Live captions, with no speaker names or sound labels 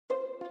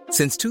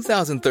Since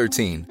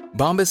 2013,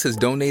 Bombas has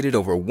donated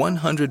over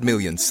 100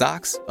 million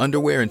socks,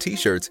 underwear, and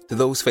T-shirts to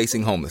those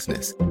facing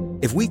homelessness.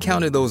 If we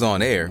counted those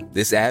on air,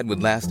 this ad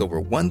would last over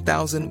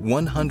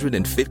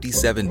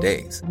 1,157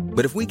 days.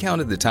 But if we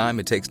counted the time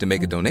it takes to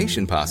make a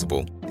donation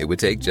possible, it would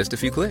take just a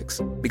few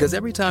clicks. Because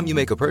every time you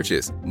make a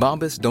purchase,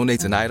 Bombas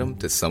donates an item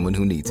to someone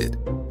who needs it.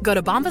 Go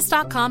to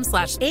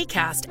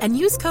bombas.com/ACAST and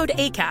use code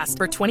ACAST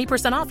for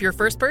 20% off your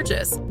first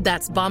purchase.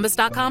 That's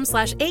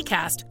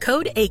bombas.com/ACAST,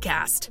 code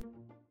ACAST.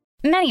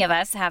 Many of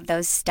us have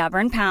those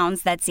stubborn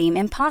pounds that seem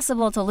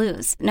impossible to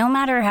lose, no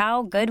matter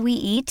how good we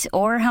eat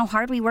or how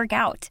hard we work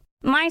out.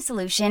 My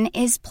solution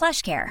is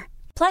PlushCare.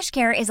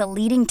 PlushCare is a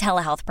leading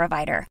telehealth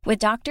provider with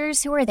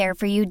doctors who are there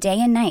for you day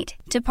and night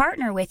to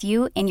partner with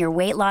you in your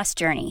weight loss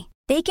journey.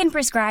 They can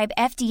prescribe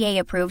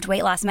FDA-approved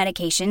weight loss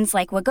medications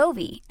like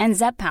Wegovy and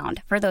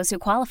Zepbound for those who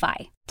qualify.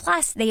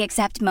 Plus, they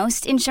accept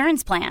most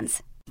insurance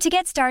plans. To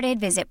get started,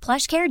 visit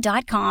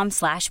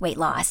plushcare.com/weight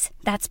loss.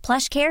 That's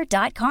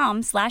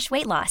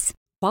plushcare.com/weight loss.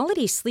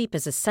 Quality sleep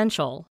is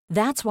essential.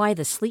 That's why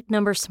the Sleep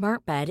Number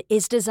Smart Bed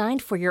is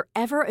designed for your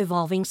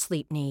ever-evolving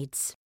sleep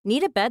needs.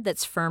 Need a bed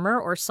that's firmer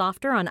or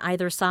softer on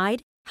either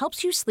side?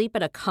 Helps you sleep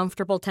at a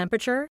comfortable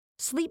temperature?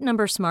 Sleep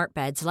Number Smart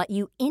Beds let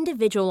you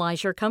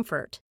individualize your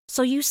comfort,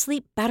 so you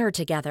sleep better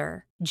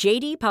together.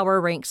 J.D. Power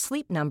ranks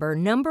Sleep Number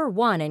number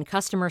 1 in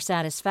customer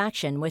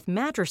satisfaction with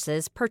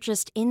mattresses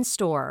purchased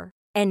in-store.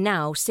 And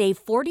now, save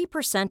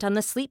 40% on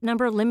the Sleep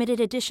Number Limited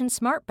Edition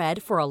Smart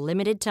Bed for a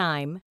limited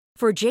time.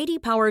 For J.D.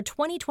 Power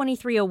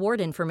 2023 award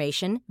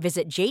information,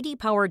 visit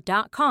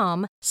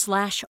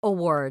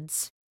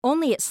jdpower.com/awards.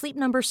 Only at Sleep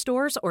Number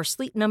stores or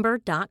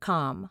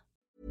sleepnumber.com.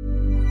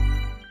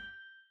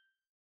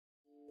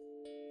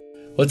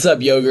 What's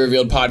up, Yoga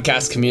Revealed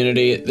podcast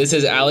community? This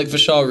is Alec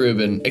Vishal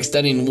Rubin,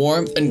 extending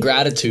warmth and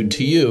gratitude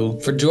to you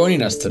for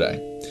joining us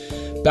today.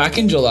 Back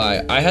in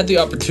July, I had the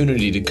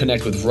opportunity to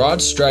connect with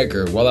Rod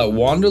Stryker while at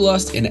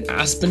Wanderlust in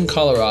Aspen,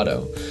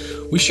 Colorado.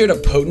 We shared a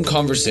potent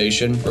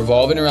conversation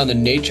revolving around the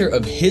nature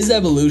of his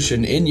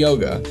evolution in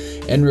yoga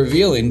and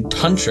revealing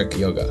tantric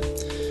yoga.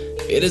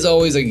 It is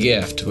always a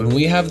gift when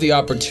we have the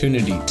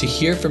opportunity to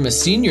hear from a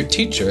senior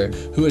teacher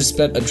who has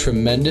spent a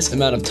tremendous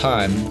amount of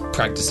time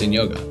practicing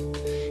yoga.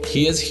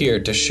 He is here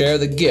to share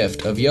the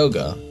gift of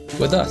yoga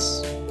with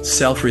us.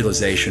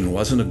 Self-realization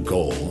wasn't a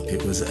goal,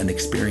 it was an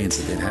experience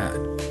that they'd had.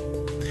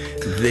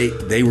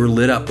 They were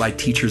lit up by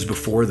teachers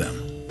before them.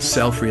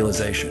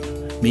 Self-realization,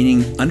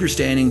 meaning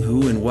understanding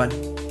who and what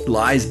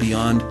lies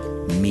beyond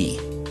me.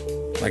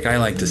 Like I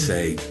like to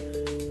say,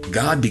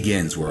 God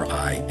begins where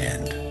I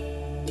end.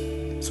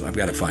 So I've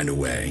got to find a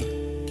way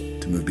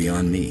to move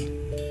beyond me.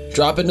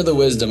 Drop into the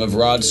wisdom of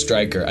Rod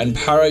Stryker and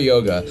Para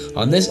Yoga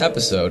on this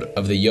episode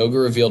of the Yoga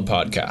Revealed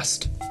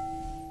podcast.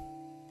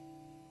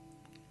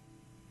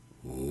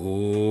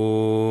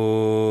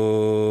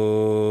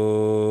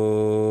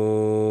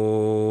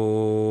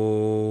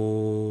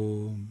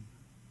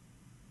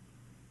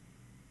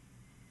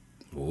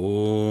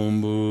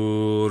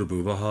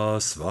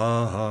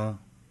 Svaha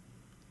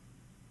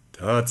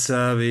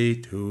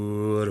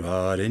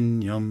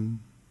Tatsaviturvarenyam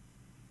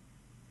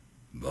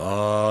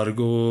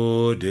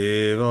Bhargo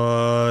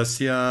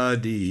Devasya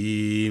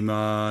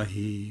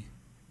Dhimahi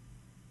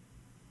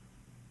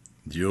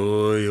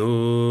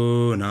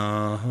Dhyo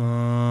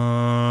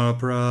Naha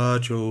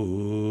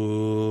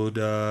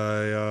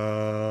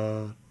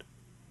Prachodayat.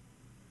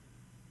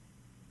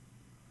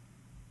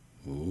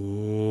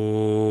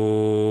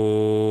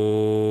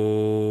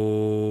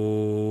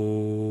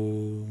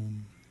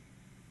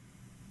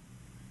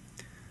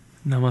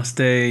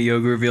 Namaste,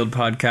 Yoga Revealed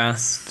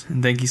podcast,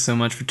 and thank you so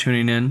much for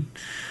tuning in.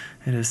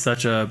 It is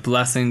such a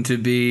blessing to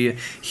be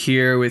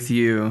here with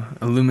you,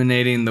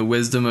 illuminating the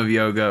wisdom of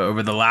yoga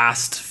over the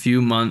last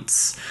few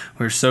months.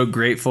 We're so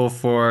grateful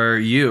for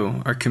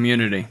you, our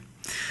community.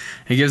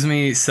 It gives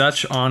me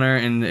such honor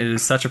and it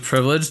is such a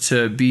privilege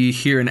to be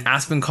here in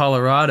Aspen,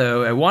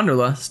 Colorado at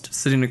Wanderlust,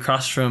 sitting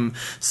across from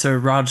Sir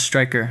Rod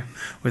Stryker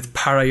with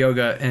Para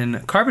Yoga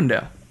in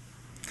Carbondale.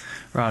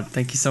 Rod,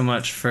 thank you so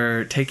much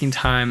for taking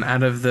time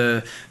out of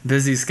the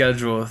busy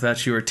schedule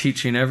that you are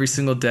teaching every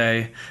single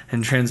day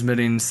and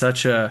transmitting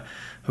such a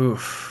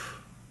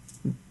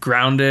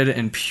grounded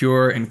and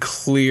pure and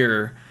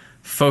clear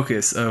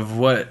focus of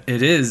what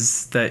it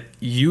is that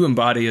you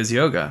embody as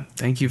yoga.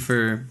 Thank you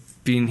for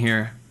being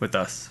here with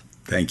us.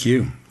 Thank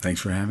you.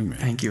 Thanks for having me.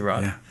 Thank you,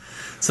 Rod. Yeah.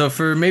 So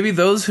for maybe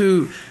those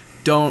who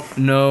don't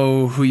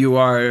know who you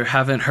are, or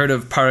haven't heard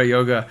of Para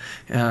Yoga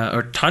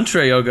or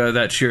Tantra Yoga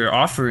that you're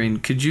offering,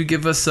 could you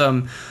give us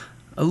a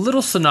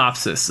little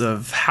synopsis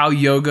of how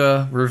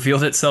yoga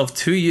revealed itself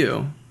to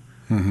you?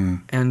 Mm-hmm.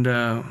 And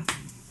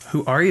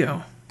who are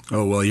you?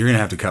 Oh, well, you're going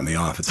to have to cut me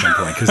off at some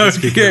point because this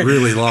could get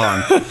really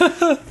long.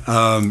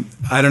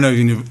 I don't know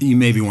if you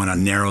maybe want to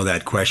narrow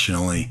that question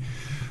only.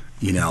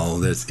 You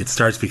know, it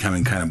starts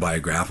becoming kind of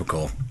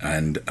biographical,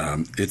 and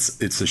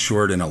it's a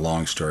short and a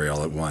long story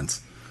all at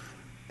once.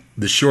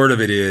 The short of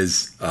it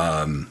is,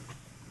 the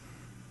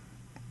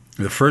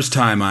first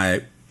time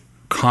I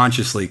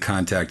consciously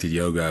contacted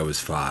yoga, I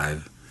was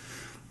 5.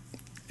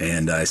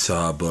 and I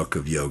saw a book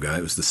of yoga.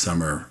 It was the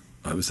summer.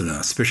 It was an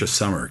auspicious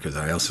summer because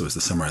it was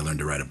the summer I learned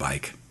to ride a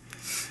bike.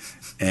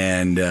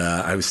 And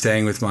I was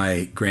staying with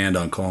my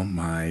granduncle,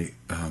 my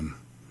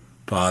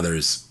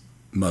father's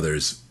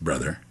mother's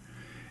brother.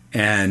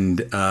 And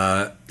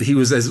he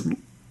was as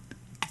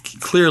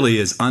clearly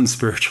as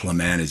unspiritual a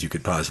man as you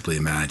could possibly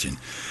imagine.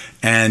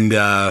 And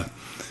the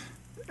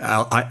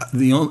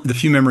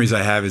few memories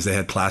I have is they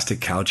had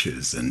plastic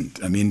couches, and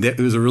I mean it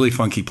was a really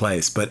funky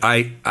place. But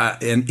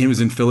and it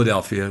was in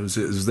Philadelphia. It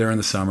was there in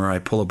the summer. I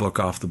pull a book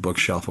off the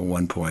bookshelf at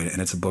one point,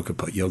 and it's a book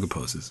of yoga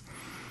poses.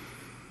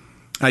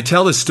 I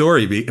tell this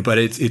story, but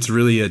it's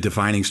really a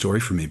defining story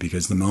for me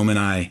because the moment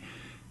I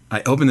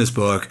open this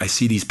book, I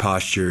see these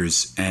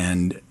postures,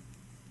 and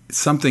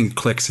something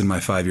clicks in my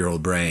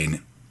 5-year-old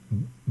brain.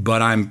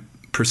 But I'm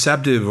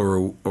perceptive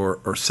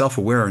or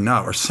self-aware or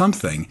not, or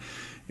something.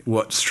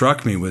 What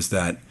struck me was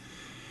that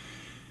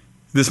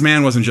this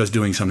man wasn't just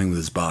doing something with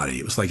his body.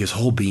 It was like his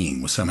whole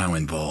being was somehow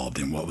involved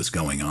in what was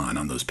going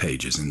on those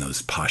pages and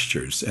those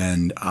postures.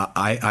 And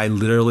I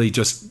literally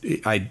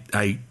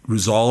I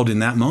resolved in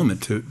that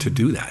moment to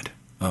do that.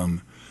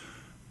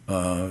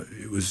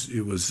 It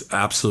was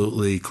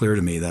absolutely clear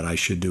to me that I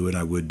should do it.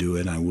 I would do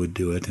it. I would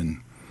do it.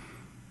 And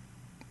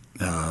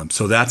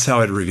so that's how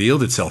it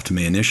revealed itself to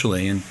me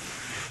initially. And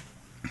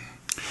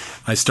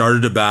I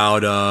started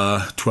about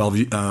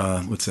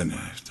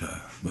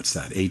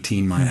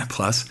 18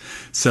 plus.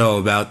 So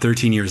about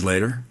 13 years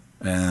later,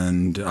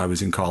 and I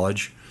was in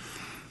college.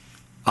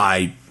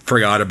 I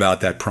forgot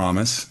about that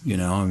promise, it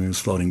was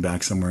floating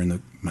back somewhere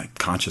in my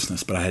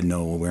consciousness, but I had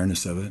no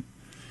awareness of it.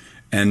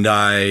 And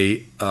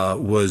I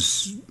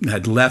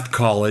had left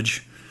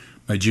college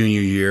my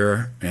junior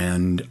year,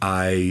 and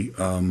I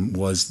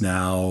was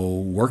now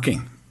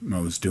working. I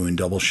was doing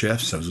double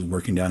shifts. I was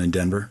working down in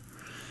Denver.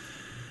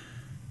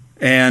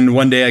 And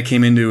one day I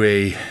came into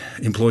a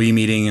employee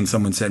meeting, and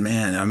someone said,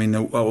 "Man, I mean,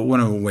 one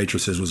of the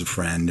waitresses was a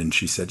friend, and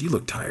she said, 'You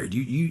look tired.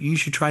 You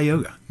should try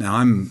yoga.'" Now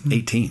I'm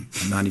 18.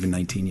 I'm not even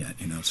 19 yet,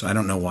 so I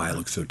don't know why I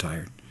look so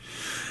tired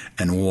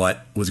and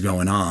what was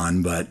going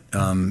on. But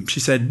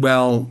she said,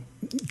 "Well,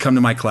 come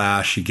to my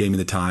class." She gave me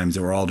the times.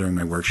 They were all during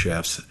my work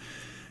shifts.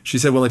 She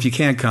said, "Well, if you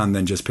can't come,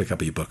 then just pick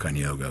up a book on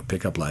yoga.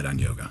 Pick up Light on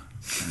Yoga."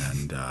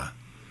 And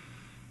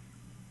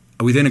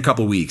within a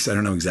couple of weeks, I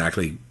don't know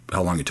exactly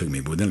how long it took me,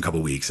 but within a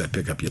couple of weeks, I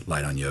pick up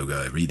Light on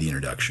Yoga, I read the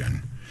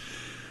introduction.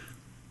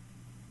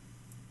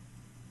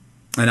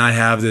 And I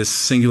have this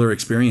singular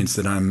experience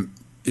that and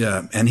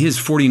his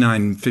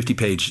 49,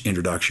 50-page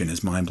introduction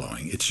is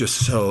mind-blowing. It's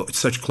just it's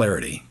such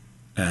clarity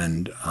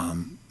and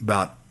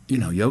about,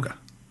 yoga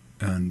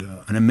and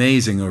an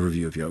amazing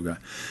overview of yoga.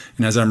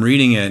 And as I'm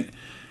reading it,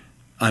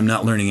 I'm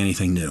not learning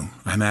anything new.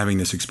 I'm having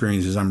this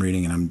experience as I'm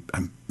reading, and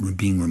I'm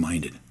being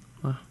reminded.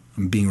 Wow.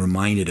 I'm being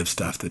reminded of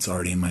stuff that's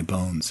already in my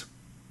bones.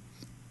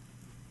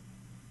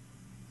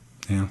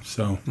 Yeah,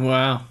 so.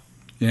 Wow.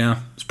 Yeah,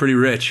 it's pretty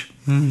rich.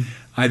 Mm.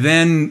 I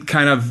then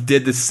kind of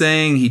did this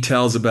thing he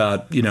tells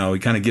about, he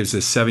kind of gives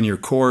this 7-year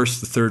course.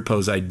 The third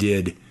pose I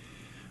did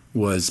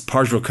was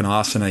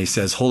Parsvakonasana. He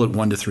says, hold it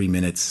 1 to 3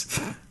 minutes,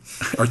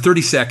 or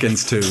 30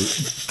 seconds to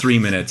 3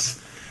 minutes,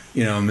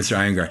 Mr.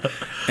 Iyengar.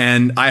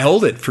 And I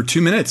hold it for 2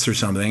 minutes or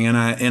something, and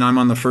I'm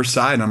on the first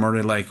side, and I'm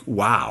already like,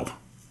 wow,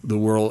 a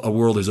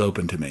world is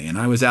open to me. And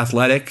I was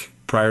athletic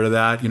prior to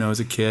that, as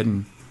a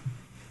kid,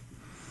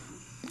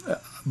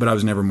 but I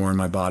was never more in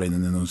my body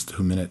than in those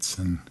 2 minutes.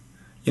 And,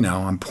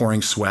 I'm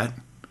pouring sweat.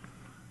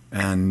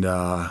 And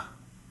I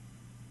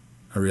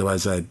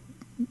realized I'd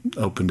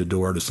opened a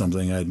door to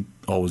something I'd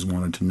always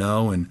wanted to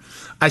know. And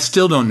I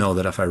still don't know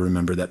that if I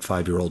remember that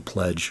 5-year-old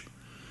pledge.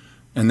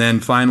 And then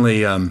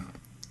finally,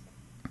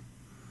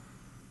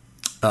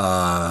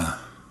 I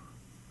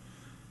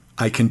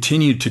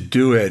continued to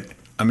do it.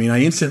 I mean,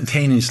 I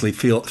instantaneously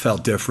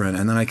felt different.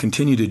 And then I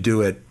continued to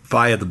do it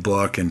via the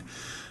book. And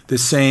the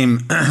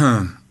same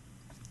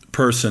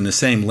person, the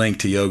same link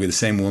to yoga, the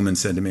same woman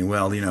said to me,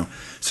 well,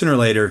 sooner or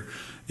later,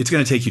 it's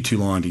going to take you too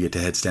long to get to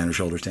headstand or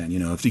shoulder stand.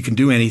 If you can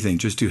do anything,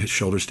 just do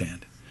shoulder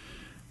stand.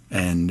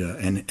 And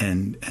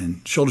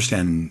shoulder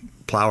stand and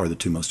plow are the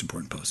two most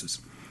important poses.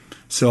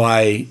 So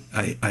I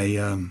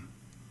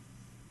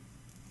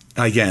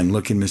again,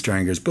 look in Mr.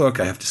 Iyengar's book.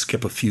 I have to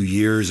skip a few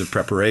years of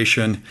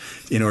preparation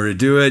in order to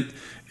do it.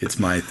 It's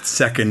my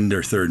 2nd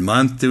or 3rd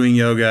month doing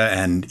yoga,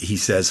 and he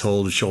says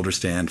hold a shoulder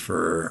stand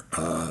for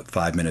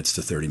 5 minutes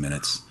to 30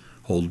 minutes.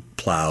 Hold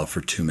plow for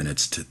 2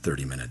 minutes to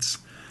 30 minutes.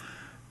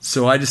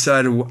 So I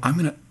decided I'm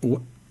gonna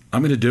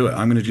do it.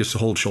 I'm gonna just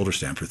hold shoulder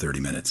stand for 30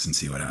 minutes and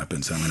see what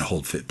happens. I'm gonna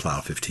hold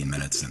plow 15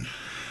 minutes,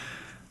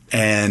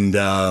 and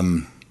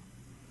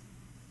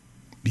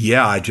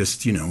yeah, I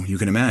just you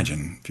can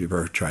imagine if you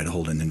ever try to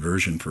hold an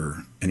inversion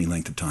for any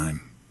length of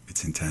time,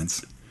 it's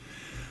intense.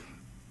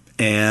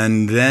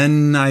 And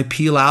then I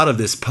peel out of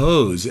this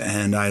pose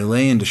and I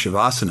lay into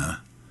Shavasana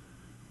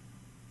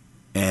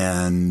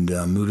and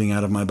moving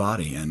out of my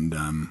body and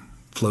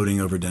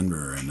floating over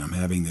Denver. And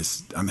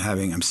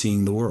I'm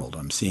seeing the world.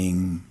 I'm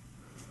seeing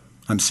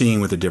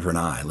with a different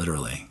eye,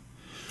 literally.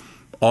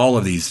 all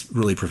of these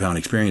really profound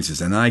experiences.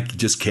 And I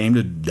just came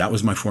to, that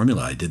was my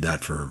formula. I did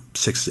that for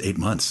 6 to 8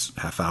 months,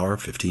 half hour,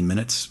 15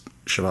 minutes,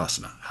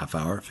 Shavasana, half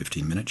hour,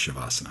 15 minutes,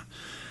 Shavasana.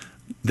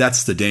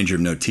 That's the danger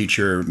of no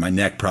teacher. My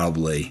neck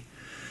probably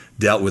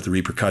dealt with the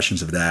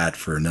repercussions of that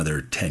for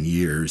another 10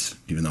 years,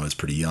 even though I was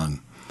pretty young.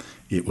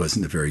 It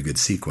wasn't a very good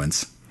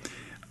sequence.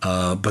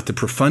 But the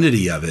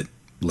profundity of it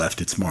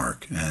left its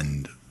mark.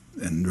 And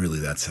really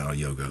that's how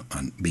yoga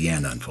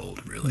began to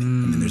unfold, really. I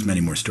mean, there's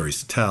many more stories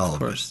to tell,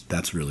 but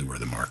that's really where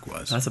the mark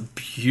was. That's a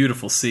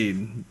beautiful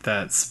seed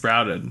that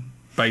sprouted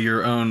by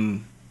your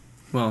own,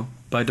 well,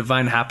 by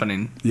divine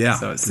happening. Yeah,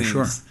 so it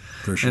seems.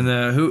 For sure.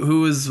 And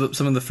who was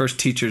some of the first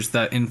teachers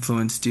that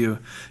influenced you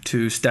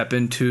to step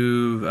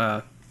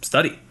into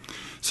study?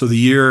 So the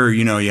year,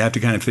 you have to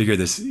kind of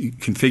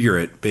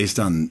configure it based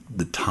on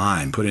the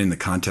time, put it in the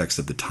context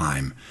of the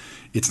time.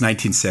 It's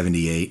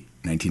 1978,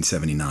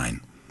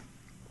 1979.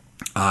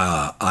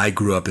 I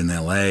grew up in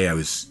LA. I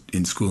was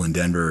in school in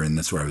Denver, and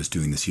that's where I was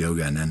doing this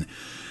yoga. And then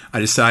I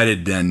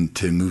decided then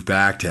to move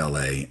back to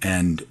LA.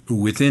 And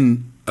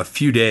within a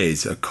few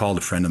days, I called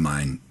a friend of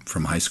mine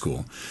from high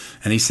school,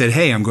 and he said,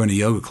 "Hey, I'm going to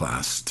yoga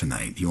class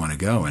tonight. You want to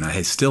go?" And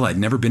I'd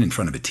never been in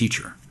front of a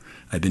teacher.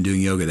 I'd been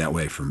doing yoga that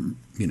way for,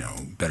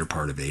 better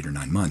part of 8 or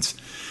 9 months.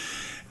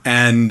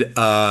 And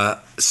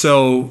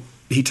so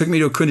he took me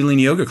to a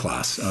Kundalini yoga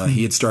class.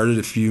 He had started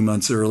a few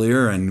months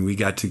earlier, and we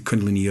got to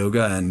Kundalini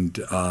yoga. And,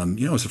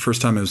 it was the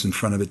first time I was in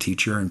front of a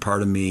teacher, and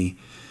part of me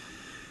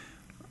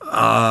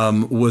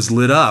was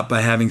lit up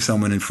by having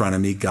someone in front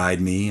of me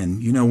guide me.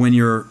 And, when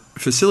you're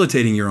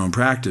facilitating your own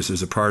practice,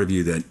 there's a part of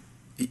you that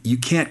you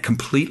can't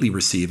completely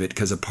receive it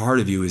because a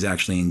part of you is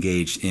actually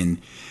engaged in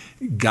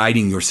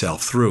guiding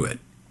yourself through it.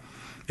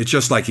 It's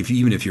just like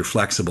even if you're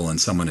flexible and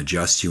someone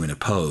adjusts you in a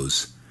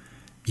pose,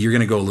 you're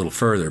going to go a little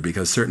further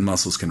because certain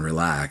muscles can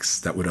relax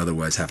that would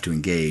otherwise have to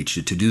engage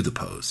to do the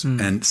pose.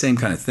 And same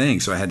kind of thing.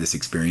 So I had this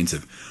experience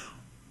of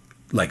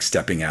like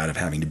stepping out of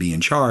having to be in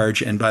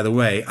charge. And by the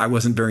way, I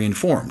wasn't very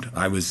informed.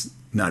 I was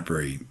not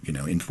very,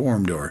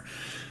 informed or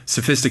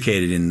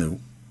sophisticated in the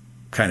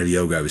kind of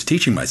yoga I was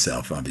teaching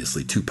myself.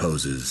 Obviously, 2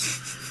 poses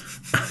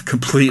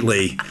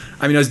completely.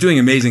 I mean, I was doing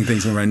amazing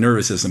things with my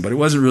nervous system, but it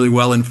wasn't really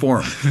well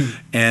informed.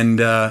 And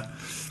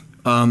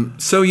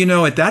so,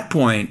 at that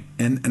point,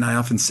 and I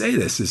often say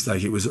this, is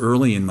like it was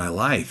early in my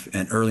life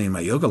and early in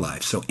my yoga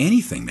life. So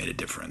anything made a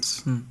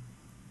difference. And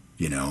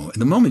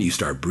the moment you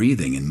start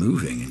breathing and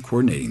moving and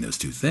coordinating those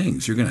 2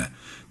 things,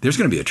 there's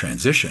going to be a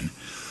transition.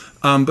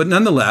 But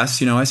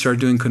nonetheless, I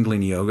started doing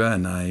Kundalini yoga,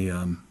 and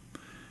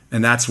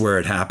and that's where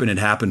it happened.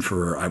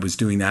 I was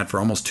doing that for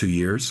almost 2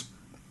 years.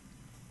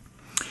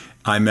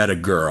 I met a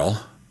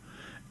girl,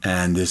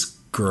 and this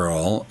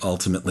girl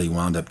ultimately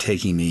wound up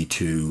taking me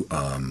to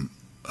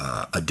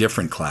a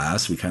different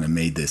class. We kind of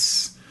made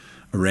this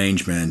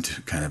arrangement,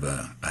 kind of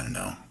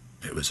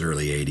it was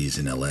early 80s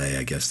in LA.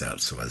 I guess that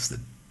was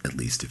at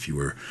least if you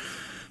were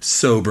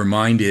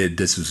sober-minded,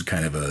 this was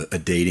kind of a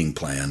dating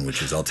plan,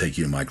 which is I'll take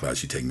you to my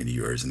class, you take me to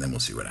yours, and then we'll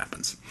see what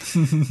happens.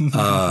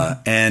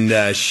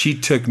 And she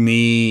took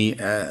me,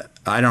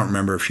 I don't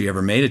remember if she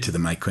ever made it to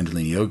my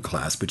Kundalini yoga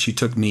class, but she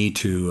took me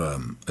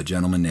to a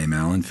gentleman named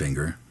Alan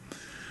Finger.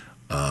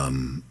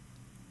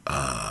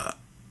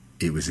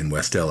 It was in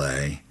West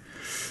LA.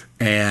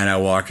 And I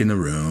walk in the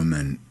room,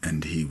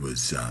 and he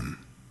was,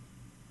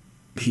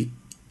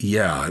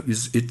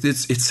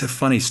 it's a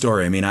funny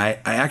story. I mean, I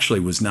actually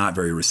was not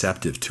very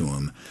receptive to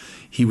him.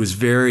 He was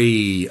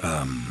very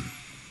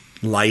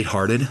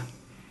lighthearted,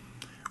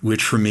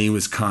 which for me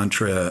was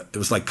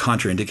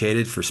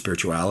contraindicated for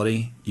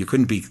spirituality. You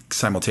couldn't be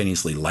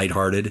simultaneously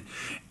lighthearted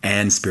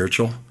and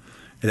spiritual.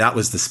 That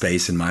was the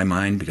space in my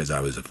mind because I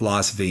was a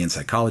philosophy and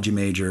psychology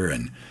major,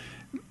 and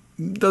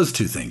those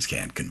 2 things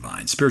can't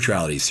combine.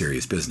 Spirituality is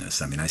serious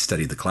business. I mean, I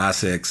studied the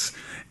classics,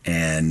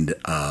 and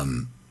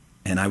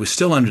I was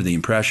still under the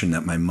impression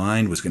that my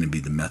mind was going to be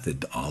the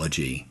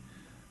methodology,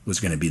 was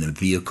going to be the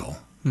vehicle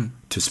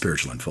to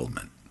spiritual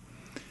unfoldment.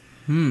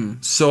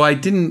 So I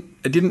didn't,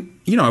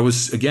 I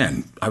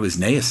was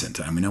nascent.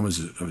 I mean, I was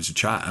a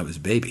child, I was a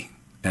baby.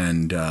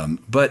 And,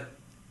 but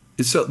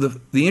so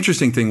the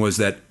interesting thing was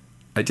that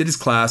I did his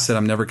class, said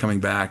I'm never coming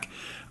back.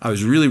 I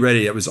was really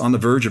ready. I was on the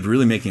verge of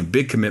really making a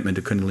big commitment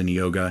to Kundalini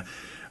yoga.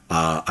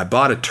 I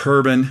bought a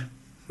turban,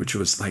 which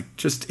was like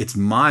it's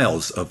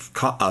miles of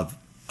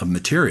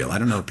material. I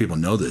don't know if people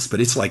know this, but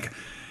it's like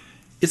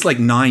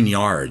 9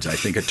 yards. I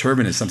think a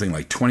turban is something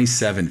like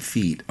 27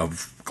 feet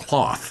of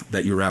cloth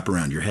that you wrap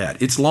around your head.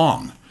 It's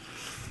long.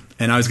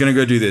 And I was going to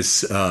go do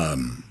this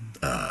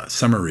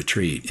summer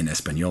retreat in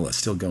Española,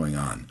 still going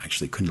on,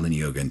 actually Kundalini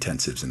yoga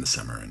intensives in the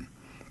summer. And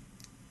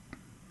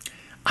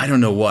I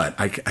don't know what.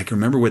 I can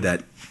remember where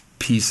that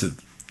piece of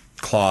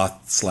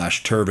cloth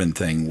 / turban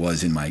thing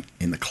was in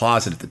the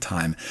closet at the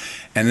time.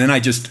 And then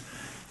I just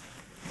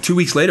 2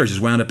 weeks later, I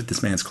just wound up at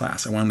this man's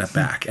class. I wound up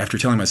back after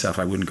telling myself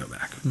I wouldn't go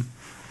back.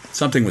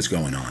 Something was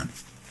going on.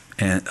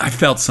 And I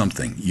felt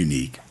something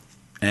unique.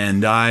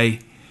 And I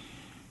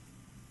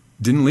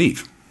didn't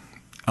leave.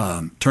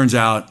 Turns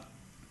out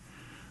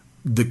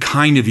the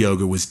kind of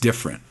yoga was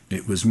different.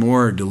 It was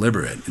more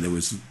deliberate. It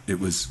was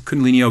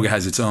Kundalini Yoga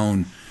has its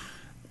own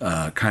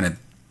kind of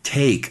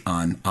take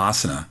on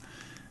asana,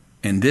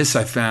 and this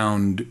I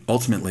found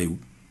ultimately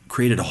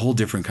created a whole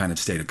different kind of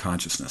state of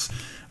consciousness.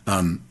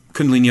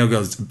 Kundalini Yoga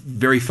is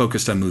very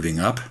focused on moving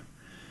up,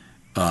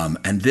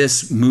 and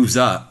this moves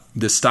up.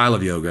 This style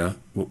of yoga,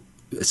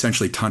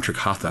 essentially tantric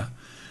hatha,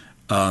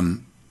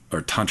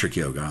 or tantric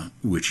yoga,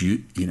 which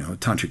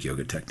tantric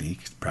yoga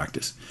technique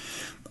practice.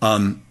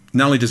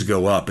 Not only does it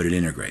go up, but it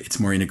integrates. It's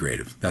more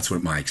integrative. That's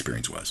what my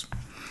experience was.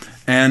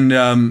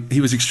 And he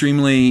was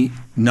extremely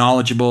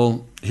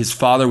knowledgeable. His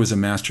father was a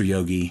master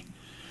yogi.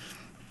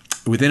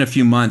 Within a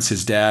few months,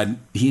 his dad,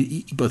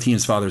 both he and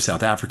his father are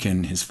South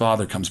African. His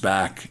father comes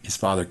back. His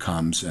father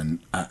comes, and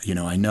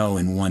I know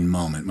in one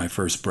moment, my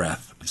first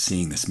breath of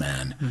seeing this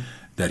man,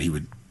 that he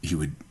would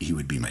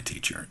be my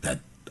teacher. That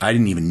I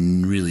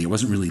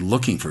wasn't really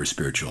looking for a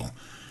spiritual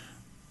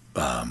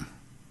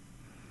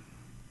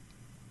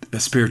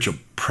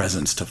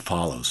presence to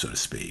follow, so to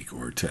speak,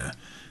 or to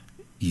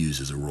use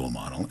as a role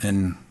model.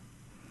 And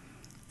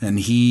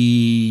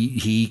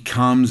he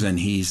comes, and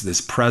he's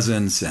this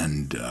presence,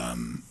 and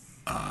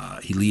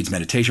he leads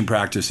meditation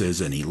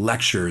practices, and he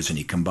lectures, and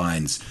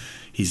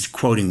he's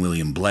quoting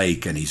William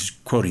Blake, and he's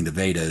quoting the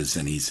Vedas,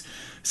 and he's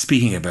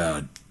speaking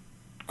about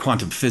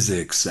quantum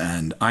physics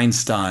and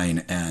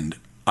Einstein, and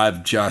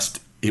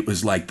it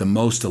was like the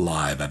most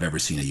alive I've ever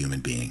seen a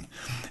human being.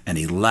 And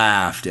he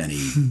laughed, and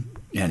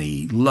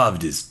he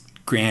loved his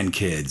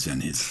grandkids,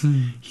 and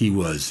he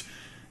was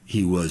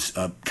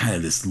a kind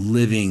of this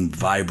living,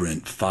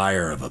 vibrant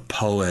fire of a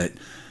poet,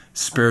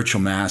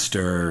 spiritual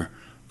master,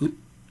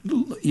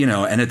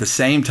 and at the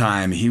same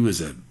time, he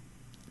was a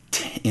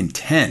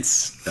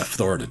intense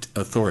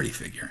authority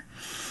figure.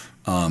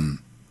 So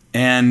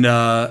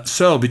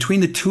between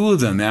the two of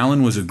them,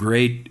 Alan was a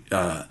great,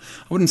 I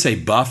wouldn't say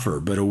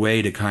buffer, but a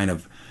way to kind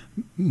of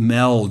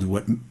meld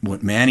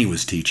what Manny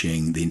was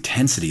teaching, the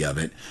intensity of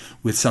it,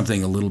 with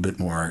something a little bit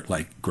more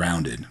like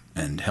grounded,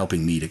 and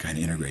helping me to kind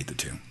of integrate the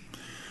two.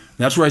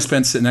 That's where I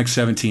spent the next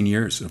 17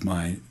 years of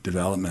my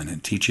development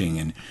and teaching.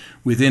 And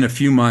within a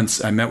few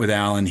months, I met with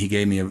Alan. He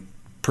gave me a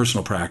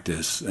personal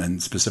practice,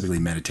 and specifically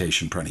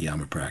meditation,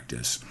 pranayama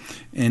practice.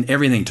 And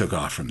everything took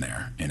off from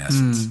there, in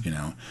essence,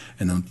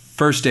 And the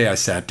first day I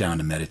sat down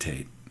to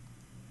meditate,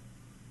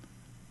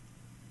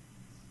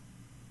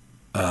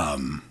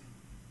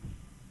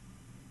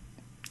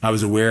 I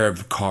was aware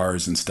of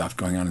cars and stuff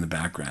going on in the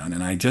background,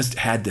 and I just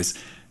had this,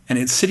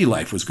 and city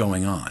life was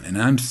going on,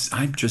 and I'm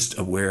just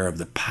aware of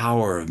the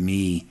power of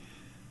me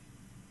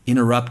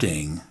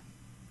interrupting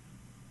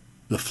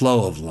the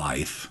flow of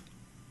life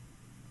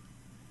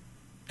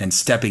and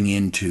stepping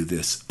into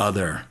this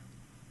other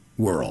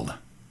world,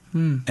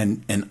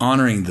 and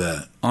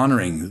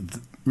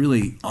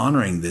really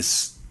honoring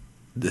this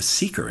the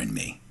seeker in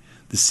me,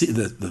 the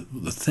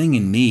thing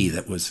in me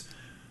that was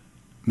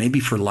maybe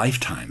for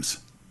lifetimes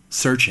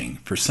searching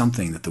for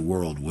something that the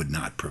world would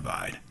not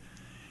provide.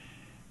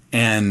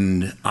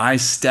 And I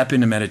step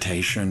into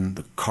meditation,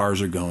 the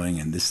cars are going,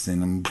 and this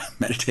thing I'm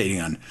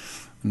meditating on, I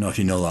don't know if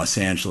you know Los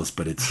Angeles,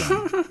 but it's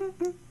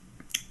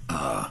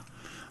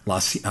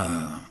what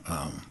am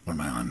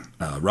I on?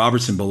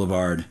 Robertson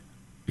Boulevard.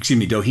 Excuse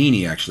me,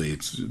 Doheny, actually.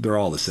 They're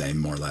all the same,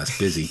 more or less,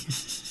 busy.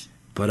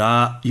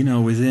 But,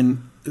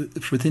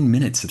 within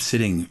minutes of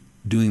sitting,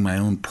 doing my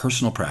own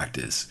personal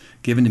practice,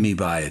 given to me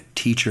by a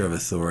teacher of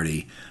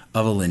authority,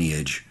 of a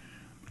lineage,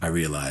 I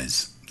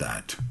realize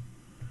that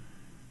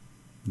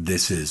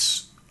this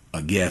is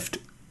a gift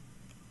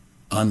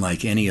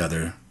unlike any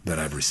other that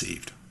I've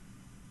received.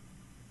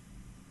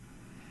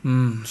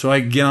 So I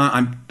get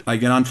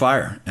on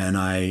fire, and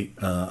I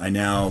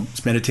now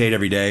meditate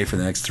every day for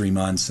the next 3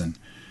 months and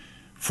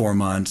 4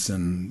 months,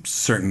 and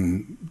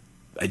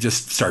I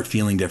just start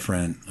feeling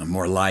different. I'm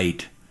more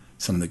light.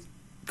 Some of the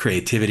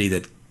creativity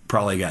that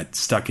probably got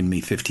stuck in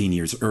me 15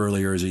 years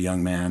earlier as a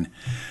young man,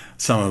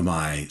 some of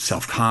my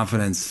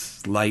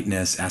self-confidence,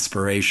 lightness,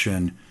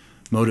 aspiration,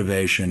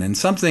 motivation, and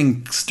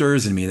something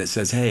stirs in me that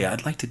says, hey,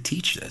 I'd like to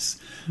teach this.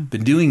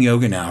 Been doing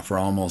yoga now for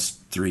almost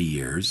 3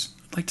 years.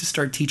 I'd like to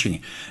start teaching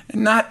it.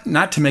 And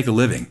not to make a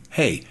living.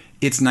 Hey,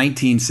 it's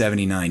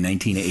 1979,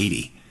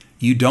 1980.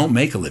 You don't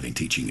make a living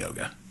teaching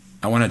yoga.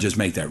 I want to just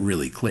make that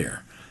really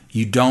clear.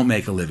 You don't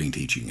make a living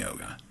teaching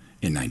yoga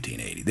in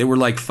 1980. There were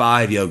like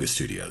 5 yoga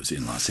studios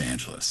in Los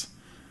Angeles,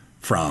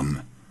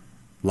 from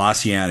La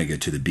Cienega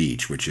to the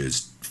beach, which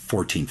is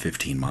 14,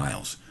 15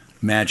 miles.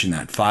 Imagine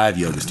that, 5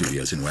 yoga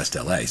studios in West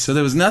LA. So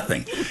there was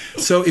nothing.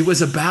 So it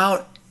was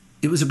about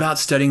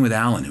studying with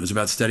Alan. It was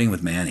about studying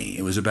with Manny.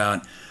 It was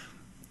about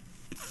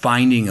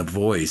finding a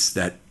voice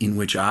in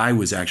which I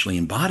was actually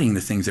embodying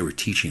the things they were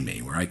teaching me,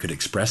 where I could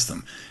express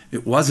them.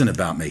 It wasn't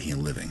about making a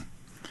living.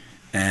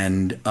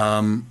 And,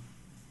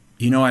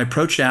 I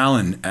approached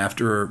Alan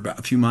after about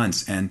a few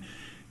months, and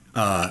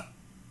now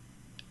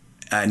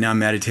I'm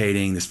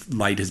meditating. This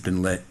light has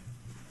been lit.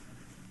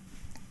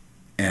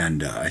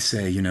 And I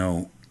say,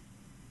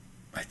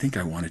 I think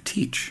I want to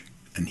teach.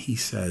 And he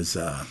says,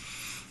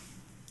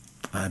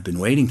 I've been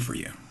waiting for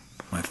you.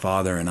 my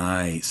father and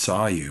I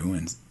saw you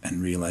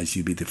and realized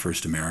you'd be the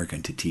first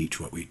American to teach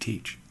what we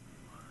teach.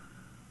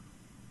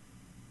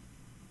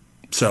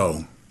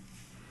 So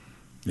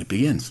it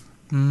begins.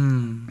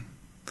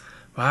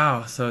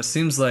 Wow. So it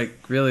seems like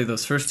really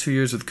those first 2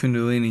 years with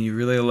Kundalini, you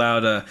really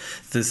allowed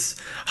this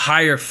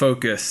higher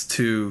focus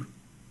to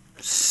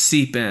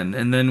seep in.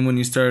 And then when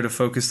you started to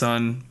focus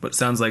on what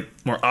sounds like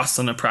more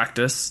asana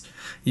practice,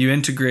 you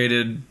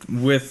integrated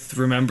with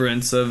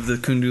remembrance of the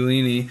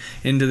Kundalini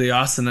into the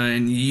asana,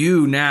 and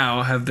you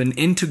now have been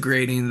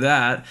integrating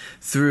that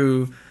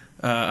through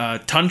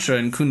Tantra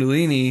and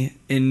Kundalini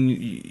in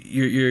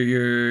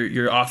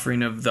your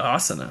offering of the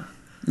asana.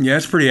 Yeah,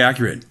 it's pretty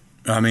accurate.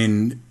 I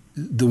mean,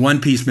 the one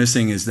piece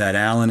missing is that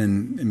Alan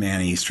and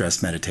Manny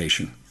stressed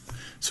meditation.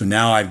 So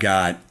now I've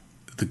got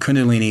the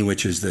Kundalini,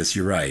 which is this,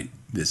 you're right,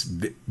 this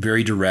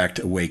very direct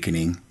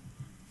awakening,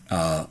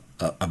 a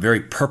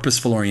very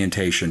purposeful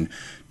orientation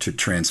to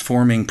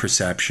transforming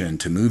perception,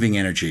 to moving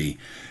energy,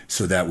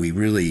 so that we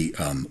really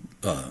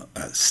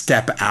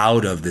step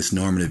out of this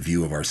normative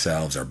view of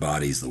ourselves, our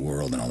bodies, the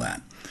world, and all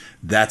that.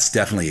 That's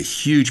definitely a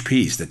huge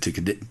piece that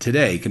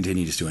today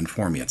continues to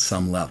inform me at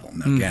some level.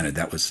 Now, again,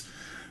 that was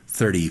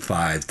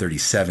 35,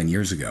 37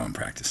 years ago I'm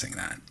practicing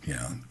that,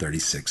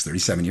 36,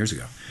 37 years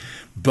ago.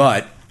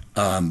 But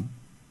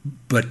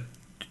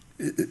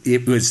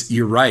it was,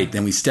 you're right,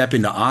 then we step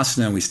into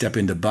asana, and we step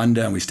into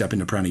bandha, and we step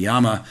into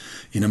pranayama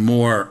in a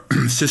more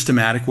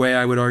systematic way,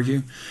 I would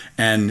argue,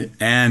 and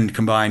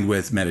combined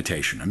with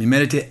meditation. I mean,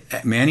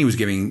 Manny was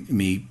giving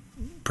me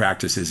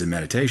practices in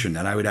meditation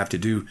that I would have to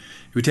do.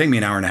 It would take me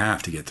an hour and a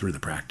half to get through the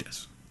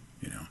practice,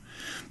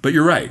 But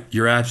you're right.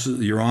 You're on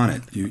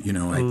it.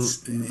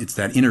 It's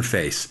that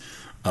interface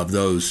of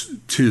those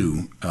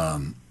two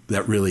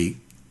that really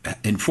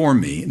informed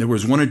me. There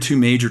was one or two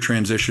major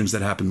transitions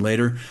that happened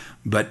later,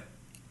 but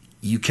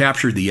you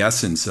captured the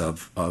essence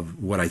of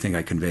what I think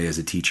I convey as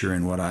a teacher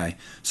and what I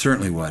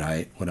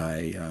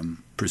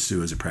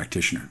pursue as a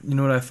practitioner. You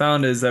know what I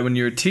found is that when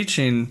you're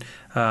teaching,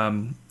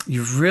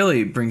 you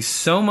really bring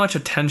so much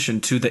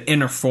attention to the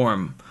inner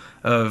form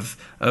of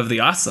the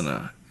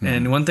asana.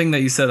 And one thing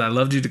that you said, I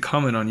loved you to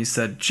comment on, you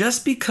said,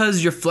 just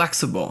because you're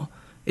flexible,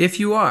 if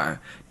you are,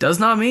 does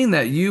not mean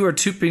that you are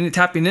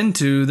tapping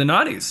into the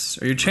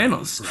nadis or your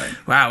channels.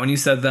 Right. Wow, when you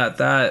said that,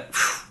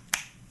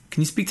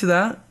 can you speak to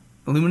that?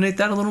 Illuminate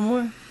that a little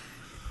more?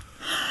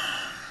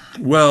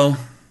 Well,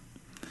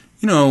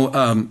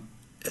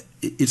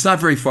 it's not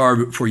very far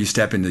before you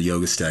step into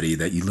yoga study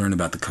that you learn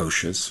about the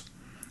koshas.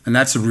 And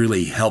that's a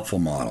really helpful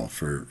model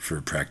for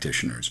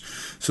practitioners.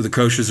 So the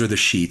koshas are the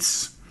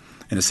sheaths,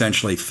 and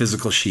essentially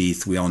physical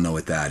sheath, we all know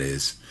what that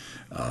is.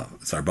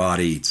 It's our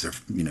body, it's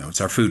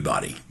our food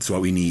body. It's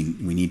what we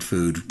need. We need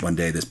food. One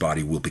day this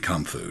body will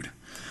become food.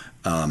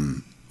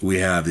 We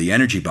have the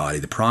energy body,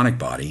 the pranic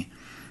body,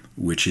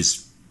 which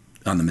is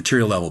on the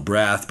material level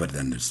breath, but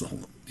then there's the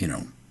whole,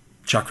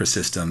 chakra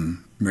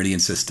system, meridian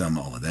system,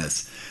 all of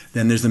this.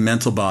 Then there's the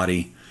mental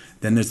body.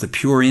 Then there's the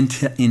pure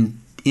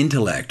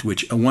intellect,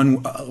 which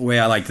one way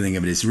I like to think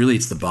of it is really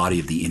it's the body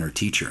of the inner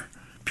teacher.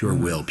 Pure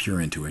will,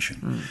 pure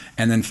intuition.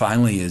 And then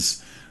finally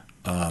is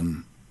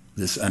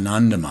this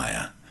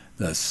Anandamaya,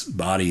 this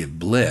body of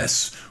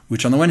bliss,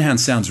 which on the one hand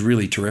sounds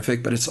really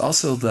terrific, but it's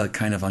also the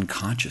kind of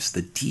unconscious,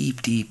 the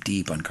deep, deep,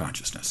 deep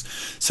unconsciousness.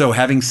 So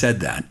having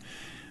said that,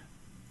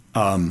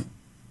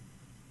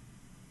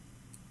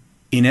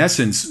 in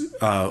essence,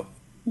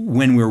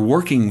 when we're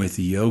working with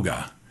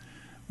yoga,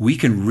 we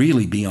can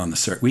really be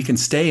we can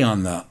stay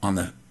on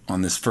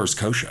this first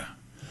kosha.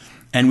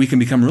 And we can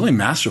become really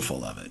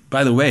masterful of it.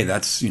 By the way,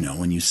 that's,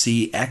 when you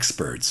see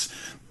experts,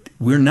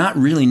 we're not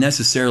really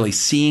necessarily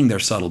seeing their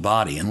subtle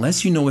body.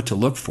 Unless you know what to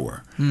look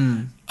for,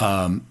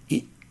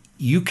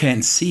 you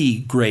can see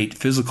great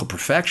physical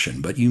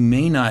perfection, but you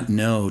may not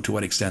know to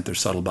what extent their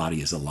subtle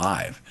body is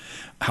alive,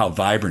 how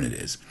vibrant it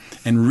is.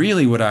 And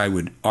really what I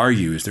would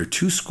argue is there are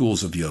two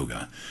schools of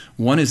yoga.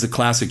 One is the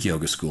classic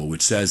yoga school,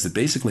 which says that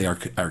basically our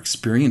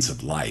experience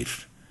of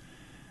life,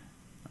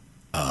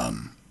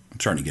 I'm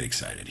starting to get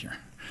excited here.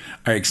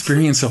 Our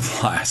experience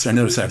of life, I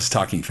noticed I was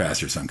talking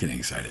faster, so I'm getting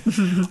excited.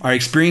 Our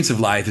experience of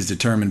life is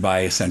determined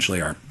by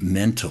essentially our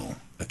mental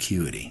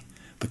acuity,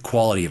 the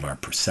quality of our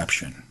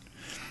perception.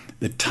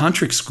 The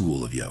tantric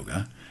school of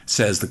yoga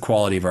says the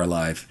quality of our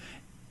life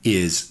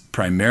is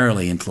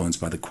primarily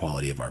influenced by the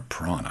quality of our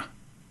prana.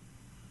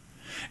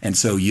 And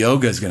so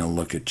yoga is going to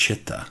look at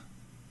chitta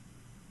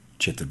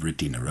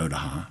vritti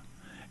nirodha,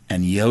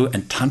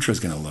 and tantra is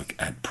going to look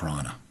at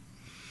prana.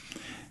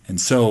 And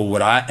so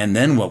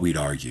what we'd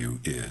argue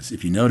is,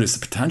 if you notice,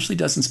 Patanjali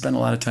doesn't spend a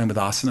lot of time with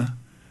asana,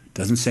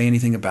 doesn't say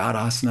anything about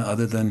asana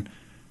other than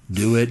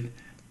do it,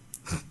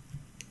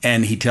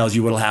 and he tells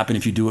you what'll happen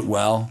if you do it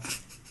well,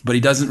 but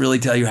he doesn't really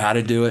tell you how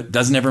to do it,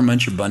 doesn't ever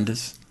mention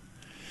bandhas.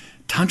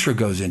 Tantra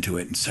goes into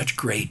it in such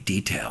great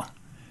detail,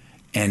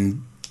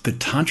 and the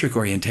tantric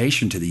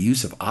orientation to the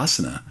use of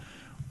asana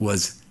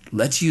was,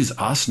 let's use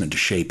asana to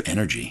shape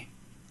energy.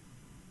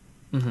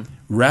 Mm-hmm.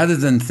 Rather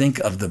than think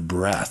of the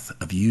breath,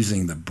 of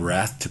using the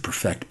breath to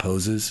perfect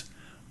poses,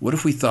 what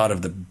if we thought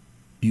of the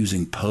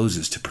using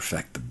poses to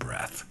perfect the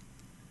breath.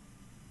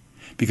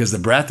 Because the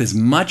breath is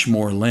much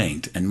more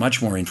linked and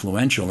much more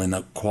influential in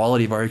the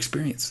quality of our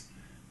experience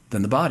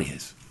than the body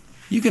is.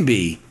 You can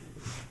be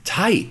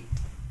tight,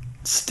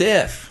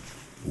 stiff,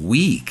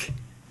 weak,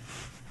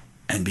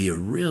 and be a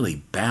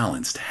really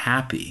balanced,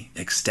 happy,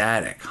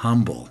 ecstatic,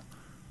 humble,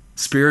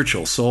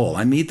 spiritual soul.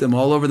 I meet them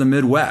all over the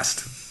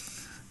Midwest.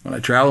 When I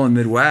travel in the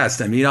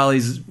Midwest, I meet all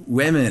these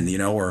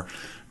women, or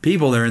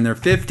people that are in their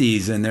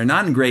 50s and they're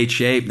not in great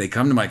shape. They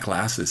come to my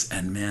classes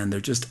and, man, they're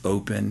just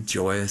open,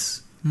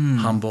 joyous,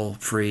 humble,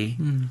 free.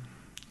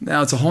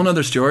 Now, it's a whole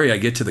other story. I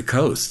get to the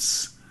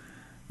coasts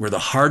where the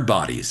hard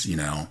bodies,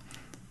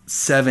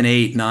 7,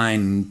 8,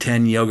 9,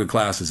 10 yoga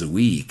classes a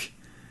week.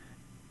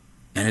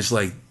 And it's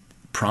like,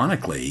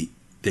 chronically,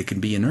 they can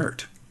be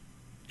inert.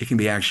 It can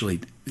be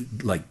actually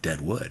like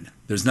dead wood.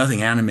 There's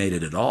nothing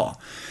animated at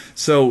all.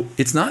 So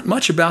it's not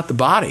much about the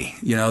body.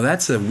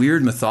 That's a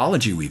weird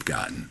mythology we've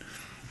gotten.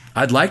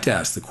 I'd like to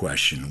ask the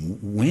question,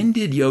 when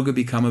did yoga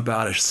become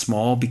about a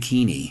small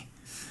bikini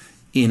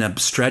in a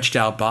stretched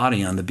out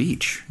body on the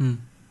beach?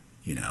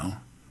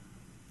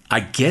 I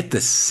get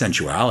the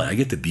sensuality, I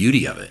get the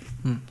beauty of it.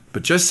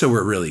 But just so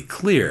we're really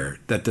clear,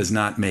 that does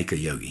not make a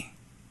yogi.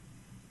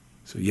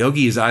 So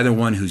yogi is either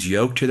one who's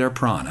yoked to their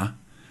prana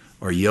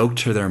or yoked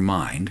to their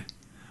mind,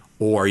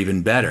 or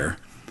even better,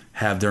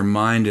 have their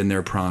mind and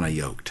their prana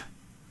yoked.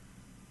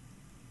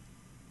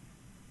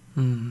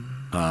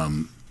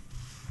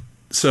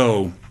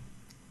 So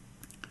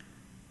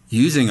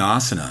using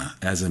asana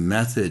as a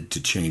method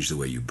to change the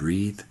way you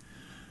breathe,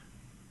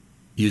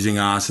 using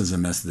asana as a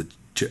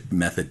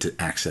method to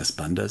access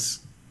bandhas,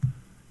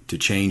 to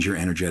change your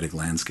energetic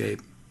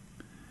landscape,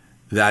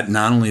 that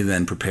not only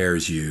then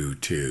prepares you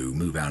to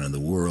move out in the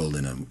world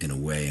in a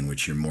way in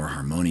which you're more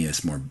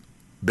harmonious,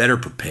 better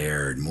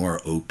prepared, more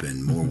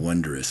open, more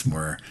wondrous,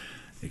 more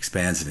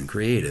expansive and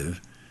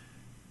creative,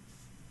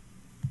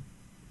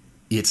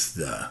 it's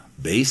the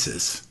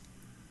basis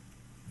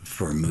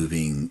for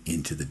moving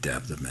into the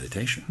depth of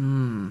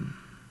meditation.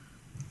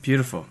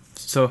 Beautiful.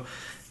 So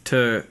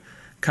to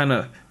kind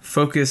of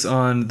focus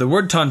on the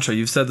word tantra,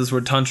 you've said this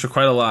word tantra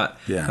quite a lot.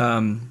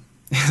 Yeah.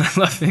 I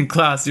left in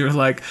class, you were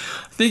like,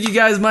 I think you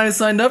guys might have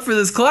signed up for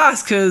this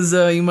class because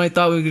you might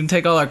thought we could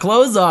take all our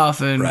clothes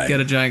off and get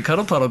a giant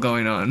cuddle puddle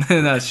going on.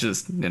 And that's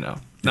just, not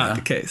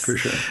the case. For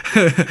sure.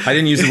 I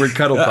didn't use the word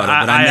cuddle puddle,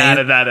 but I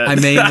added that in. I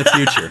may in the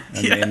future.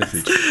 May in the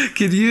future.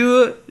 Could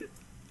you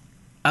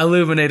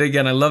illuminate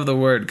again? I love the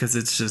word because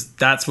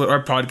that's what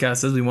our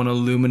podcast is. We want to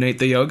illuminate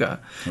the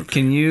yoga. Okay.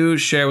 Can you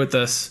share with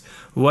us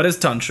what is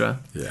Tantra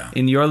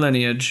in your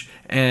lineage,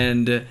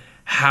 and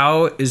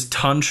how is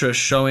Tantra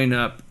showing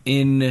up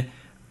in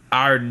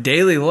our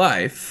daily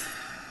life,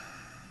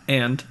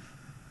 and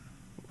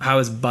how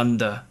is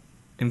Bandha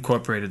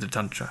incorporated to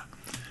Tantra?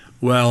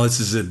 Well, this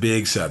is a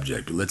big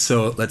subject. Let's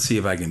see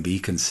if I can be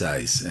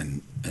concise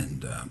and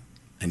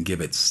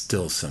give it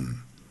still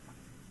some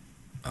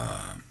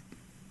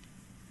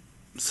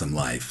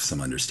life,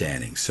 some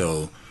understanding.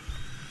 So,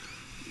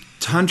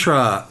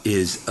 Tantra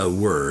is a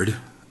word.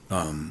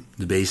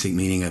 The basic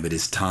meaning of it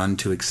is tan,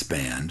 to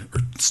expand, or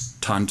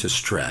tan, to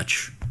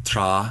stretch,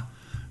 tra,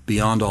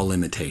 beyond all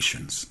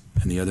limitations.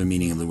 And the other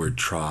meaning of the word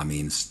tra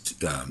means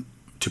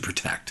to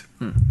protect.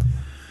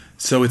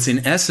 So it's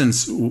in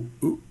essence,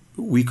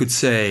 we could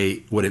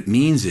say what it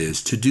means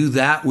is to do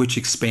that which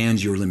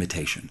expands your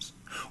limitations,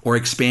 or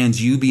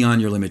expands you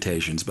beyond your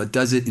limitations, but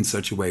does it in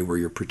such a way where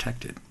you're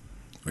protected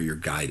or you're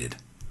guided.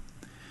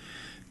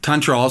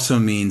 Tantra also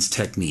means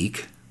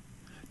technique.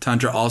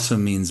 Tantra also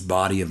means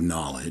body of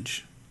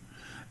knowledge.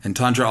 And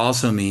Tantra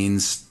also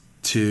means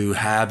to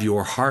have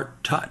your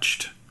heart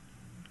touched.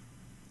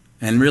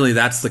 And really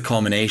that's the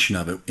culmination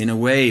of it. In a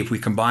way, if we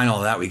combine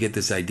all that, we get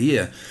this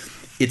idea.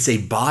 It's a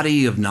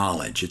body of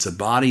knowledge. It's a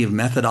body of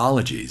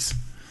methodologies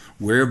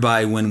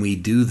whereby when we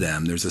do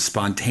them, there's a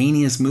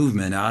spontaneous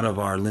movement out of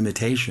our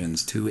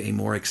limitations to a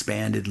more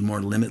expanded,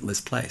 more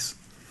limitless place.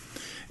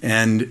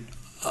 And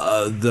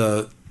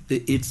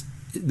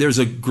there's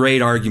a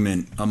great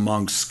argument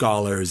amongst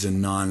scholars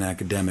and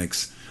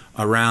non-academics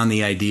around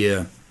the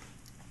idea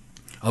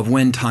of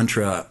when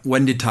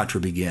did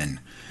Tantra begin?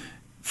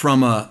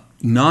 From a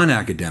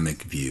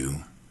non-academic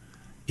view,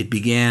 it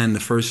began the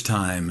first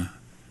time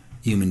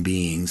human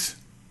beings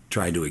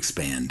tried to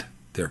expand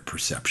their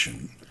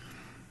perception.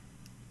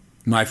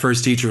 My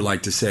first teacher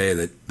liked to say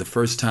that the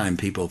first time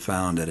people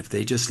found that if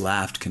they just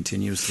laughed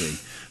continuously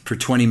for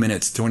 20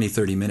 minutes,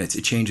 30 minutes,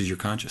 it changes your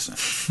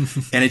consciousness.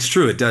 And it's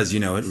true, it does,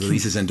 it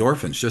releases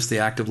endorphins, just the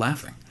act of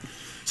laughing.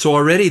 So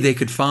already they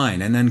could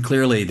find, and then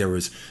clearly there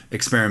was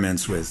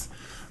experiments with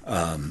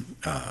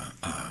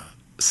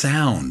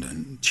sound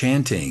and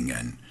chanting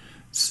and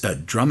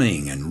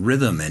drumming and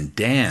rhythm and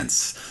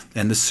dance.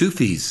 And the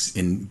Sufis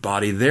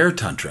embody their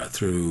Tantra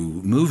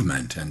through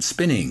movement and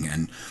spinning,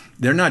 and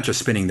they're not just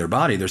spinning their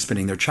body, they're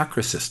spinning their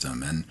chakra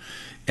system.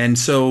 And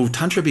so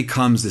Tantra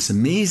becomes this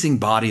amazing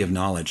body of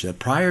knowledge that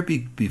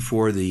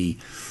before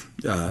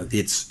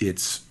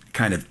its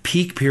kind of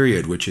peak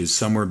period, which is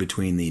somewhere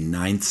between the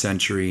 9th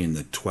century and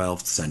the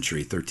 12th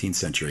century, 13th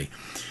century,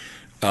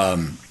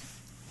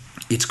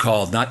 it's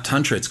called, not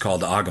Tantra, it's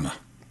called Agama.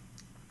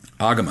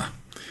 Agama.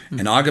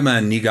 And Agama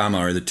and Nigama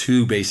are the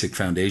two basic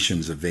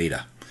foundations of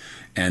Veda.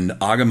 And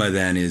Agama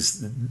then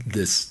is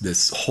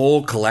this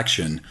whole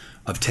collection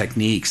of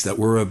techniques that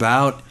were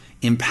about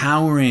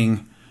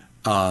empowering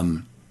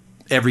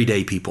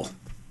everyday people.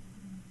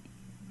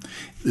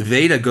 The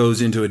Veda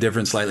goes into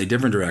a slightly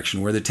different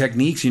direction, where the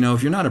techniques,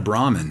 if you're not a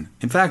Brahmin,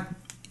 in fact,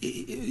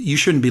 you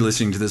shouldn't be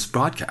listening to this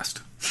podcast.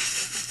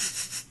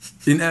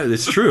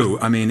 It's true.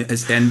 I mean,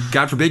 and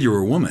God forbid you were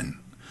a woman.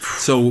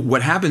 So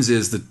what happens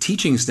is the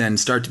teachings then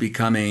start to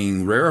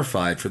becoming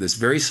rarefied for this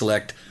very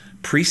select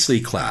priestly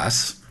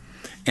class,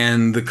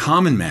 and the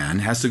common man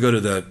has to go to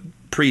the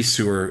priests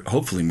who are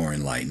hopefully more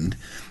enlightened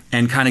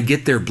and kind of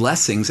get their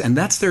blessings, and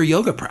that's their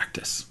yoga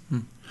practice.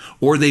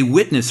 Or they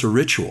witness a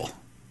ritual,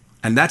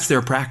 and that's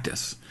their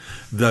practice.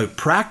 The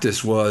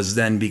practice was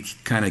then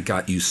kind of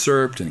got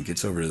usurped, and it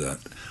gets over to the...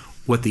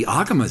 What the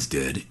Agamas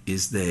did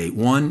is it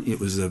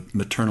was a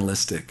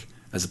maternalistic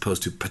as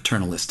opposed to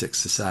paternalistic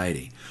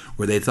society,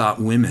 where they thought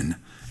women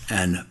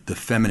and the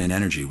feminine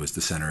energy was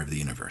the center of the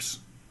universe.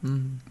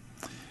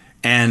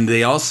 And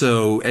they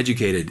also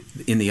educated,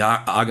 in the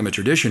Agama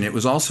tradition, it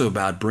was also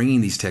about bringing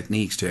these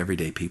techniques to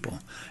everyday people,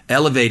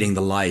 elevating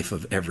the life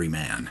of every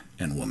man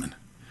and woman,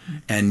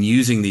 and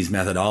using these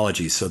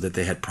methodologies so that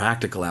they had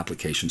practical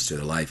applications to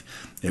their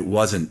life. It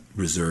wasn't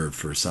reserved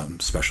for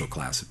some special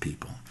class of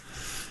people.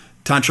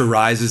 Tantra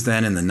rises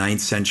then in the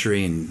 9th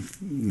century, and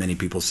many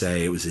people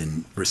say it was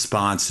in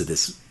response to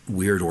this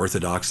weird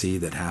orthodoxy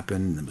that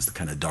happened. It was the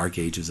kind of dark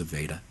ages of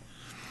Veda.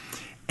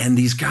 And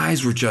these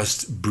guys were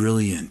just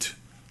brilliant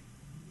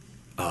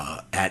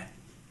at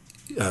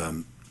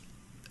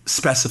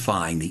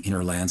specifying the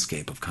inner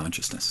landscape of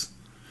consciousness.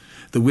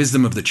 The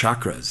wisdom of the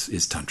chakras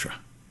is Tantra.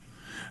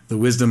 The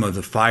wisdom of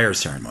the fire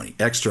ceremony,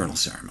 external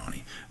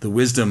ceremony. The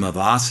wisdom of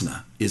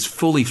asana is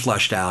fully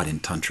fleshed out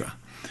in Tantra.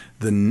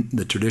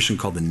 The tradition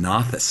called the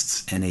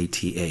Nathists,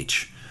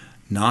 N-A-T-H.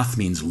 Nath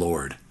means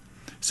Lord.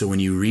 So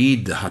when you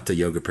read the Hatha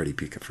Yoga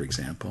Pradipika, for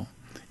example,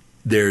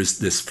 there's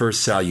this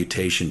first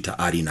salutation to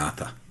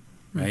Adinatha,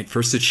 right?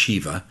 First it's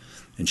Shiva,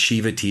 and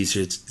Shiva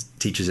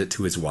teaches it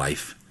to his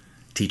wife,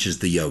 teaches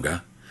the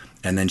yoga,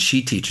 and then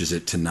she teaches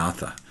it to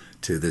Natha,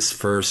 to this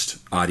first,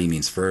 Adi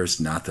means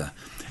first, Natha.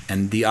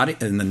 And the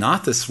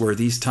Nathists were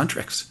these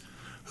tantrics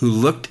who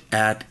looked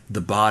at the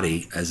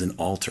body as an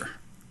altar.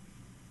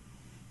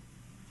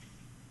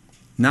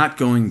 Not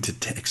going to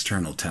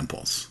external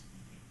temples,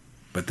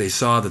 but they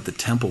saw that the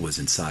temple was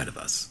inside of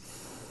us.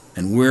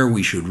 And where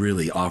we should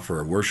really offer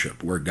our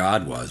worship, where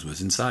God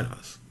was inside of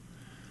us.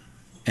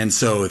 And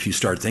so if you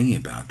start thinking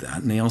about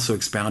that, and they also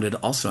expounded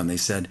and they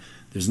said,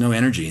 there's no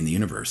energy in the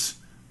universe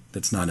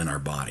that's not in our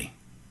body.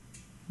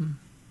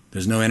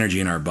 There's no energy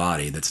in our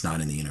body that's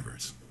not in the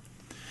universe.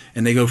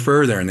 And they go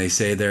further and they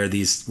say there are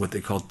these, what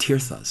they call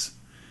tirthas.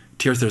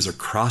 Tirthas are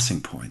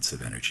crossing points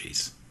of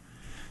energies.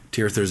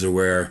 Tirthas are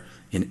where,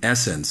 in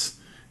essence,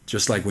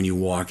 just like when you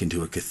walk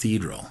into a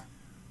cathedral,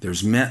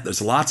 there's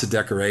lots of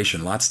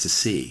decoration, lots to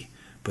see,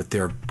 but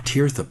there are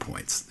tirtha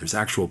points. There's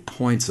actual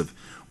points of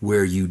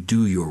where you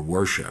do your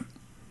worship,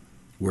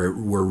 where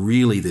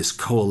really this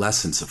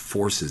coalescence of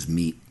forces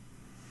meet.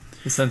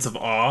 A sense of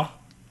awe?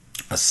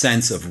 A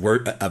sense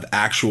of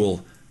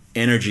actual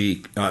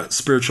energy,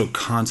 spiritual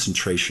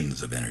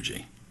concentrations of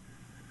energy.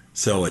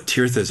 So a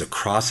tirtha is a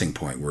crossing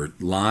point where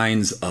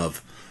lines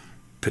of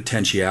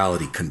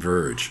potentiality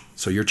converge.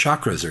 So your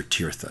chakras are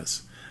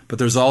tirthas, but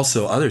there's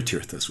also other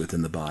tirthas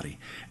within the body.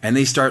 And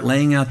they start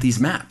laying out these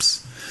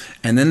maps.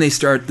 And then they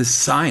start this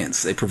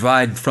science. They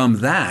provide from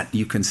that,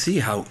 you can see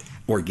how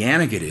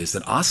organic it is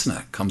that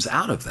asana comes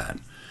out of that.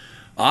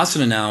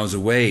 Asana now is a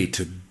way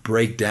to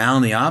break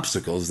down the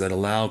obstacles that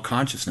allow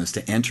consciousness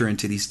to enter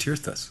into these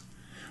tirthas,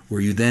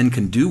 where you then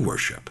can do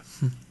worship,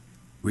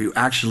 where you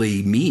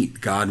actually meet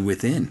God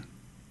within.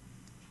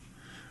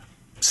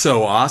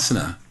 So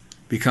asana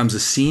becomes a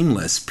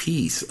seamless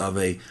piece of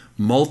a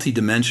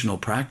multidimensional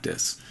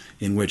practice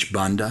in which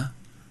bandha,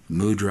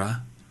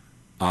 mudra,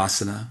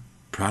 asana,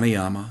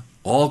 pranayama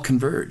all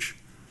converge.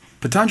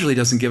 Patanjali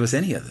doesn't give us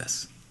any of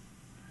this.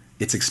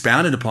 It's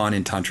expounded upon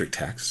in tantric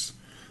texts,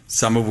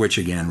 some of which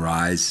again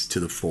rise to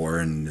the fore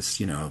in this,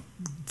 10th,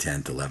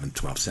 11th,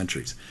 12th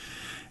centuries.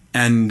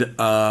 And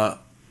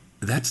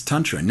that's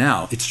Tantra.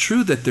 Now, it's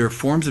true that there are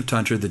forms of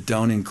Tantra that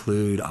don't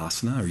include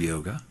asana or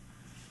yoga.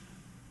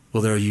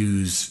 Well, they'll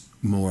use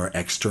more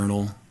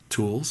external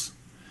tools.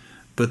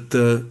 But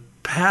the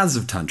paths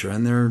of Tantra,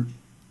 and there are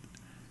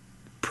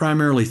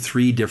primarily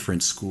 3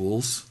 different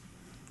schools.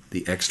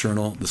 The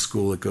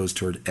school that goes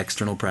toward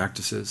external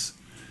practices.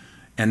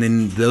 And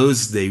then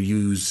those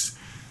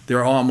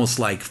they're almost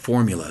like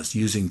formulas,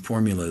 using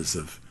formulas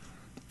of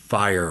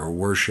fire or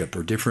worship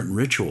or different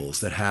rituals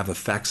that have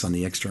effects on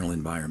the external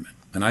environment.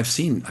 And I've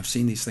seen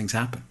these things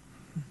happen,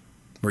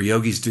 where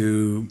yogis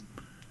do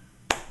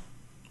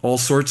all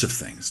sorts of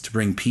things to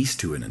bring peace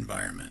to an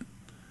environment,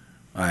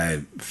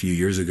 A few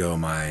years ago,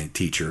 my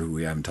teacher, who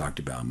we haven't talked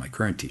about, my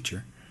current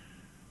teacher,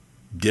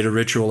 did a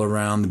ritual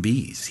around the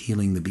bees,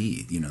 healing the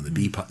bee,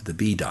 the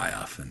bee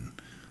die-off, and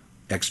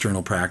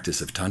external practice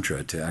of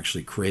Tantra to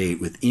actually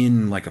create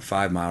within like a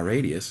 5-mile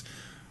radius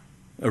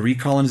a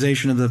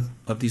recolonization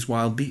of these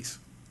wild bees.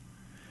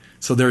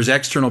 So there's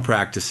external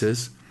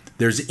practices,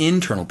 there's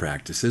internal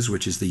practices,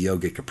 which is the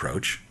yogic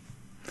approach,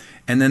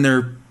 and then there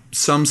are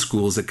some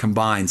schools that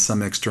combine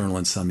some external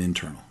and some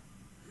internal,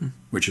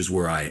 which is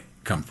where I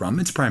come from.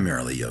 It's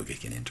primarily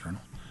yogic and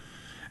internal.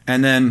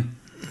 And then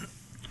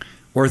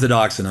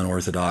orthodox and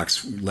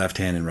unorthodox, left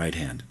hand and right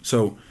hand.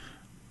 So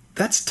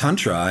that's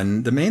Tantra,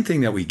 and the main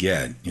thing that we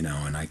get,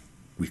 and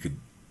we could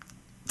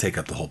take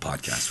up the whole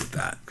podcast with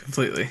that.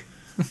 Completely.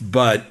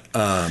 But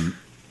and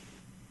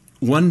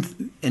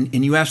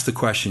you asked the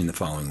question in the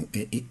following,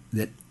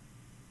 that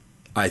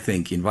I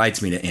think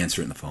invites me to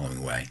answer it in the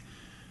following way,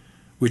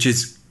 which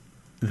is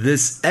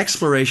this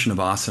exploration of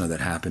asana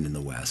that happened in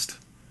the West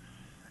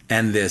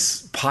and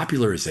this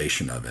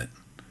popularization of it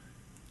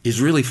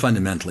is really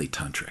fundamentally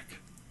tantric.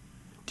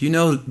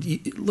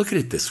 Look at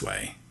it this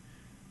way.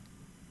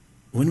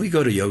 When we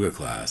go to yoga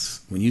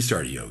class, when you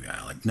started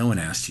yoga, like no one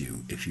asked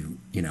you if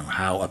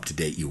how up to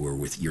date you were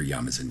with your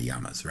yamas and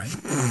niyamas, right?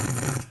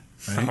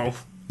 Right?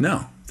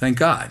 No, thank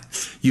God.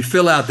 You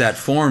fill out that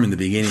form in the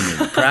beginning of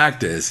the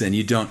practice, and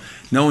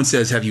no one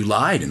says, have you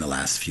lied in the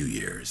last few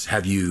years?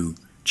 Have you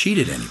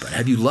cheated anybody?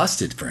 Have you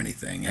lusted for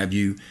anything? Have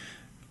you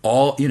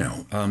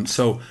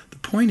so the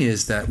point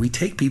is that we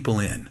take people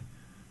in,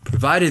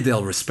 provided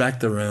they'll respect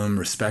the room,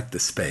 respect the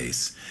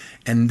space.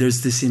 And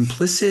there's this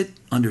implicit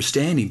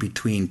understanding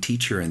between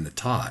teacher and the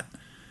taught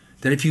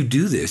that if you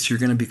do this, you're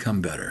going to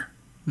become better.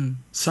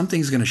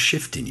 Something's going to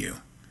shift in you.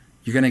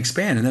 You're going to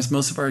expand, and that's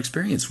most of our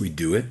experience. We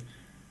do it.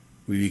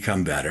 We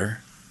become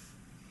better.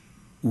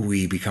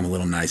 We become a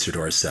little nicer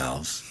to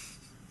ourselves.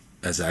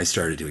 As I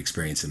started to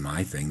experience in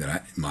my thing,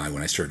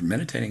 when I started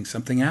meditating,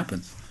 something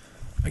happens.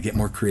 I get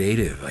more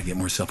creative. I get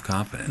more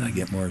self-confident. I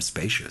get more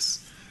spacious.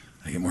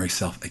 I get more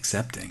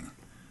self-accepting.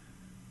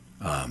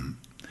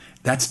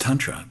 That's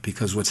Tantra,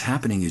 because what's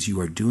happening is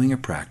you are doing a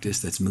practice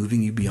that's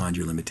moving you beyond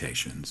your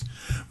limitations.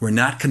 We're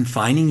not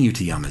confining you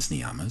to yamas,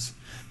 niyamas.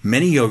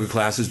 Many yoga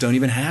classes don't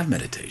even have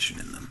meditation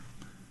in them.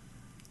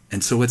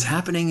 And so what's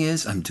happening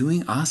is I'm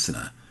doing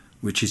asana,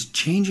 which is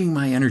changing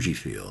my energy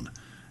field.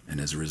 And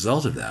as a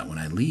result of that, when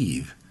I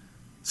leave,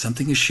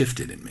 something is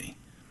shifted in me.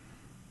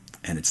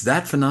 And it's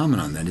that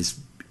phenomenon that is,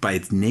 by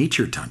its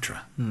nature,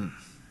 Tantra. And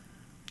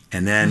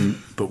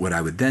then, but what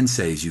I would then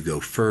say is you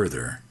go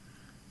further,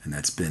 and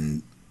that's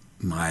been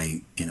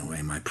my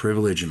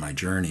privilege and my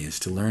journey, is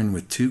to learn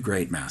with two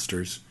great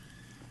masters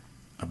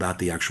about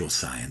the actual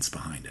science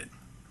behind it.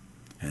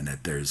 And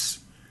that there's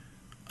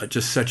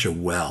just such a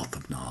wealth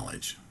of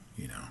knowledge,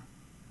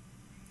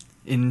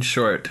 In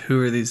short,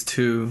 who are these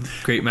two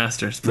great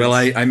masters, please? Well,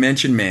 I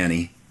mentioned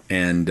Manny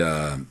and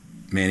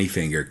Manny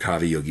Finger,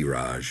 Kavi Yogi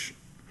Raj.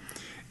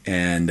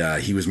 And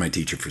he was my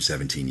teacher for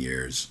 17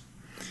 years.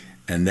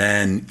 And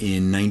then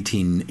in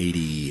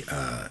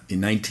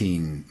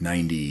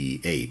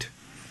 1998,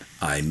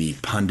 I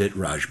meet Pandit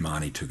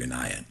Rajmani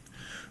Tuganayat,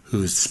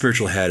 who's the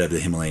spiritual head of the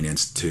Himalayan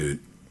Institute.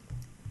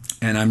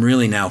 And I'm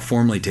really now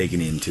formally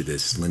taken into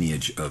this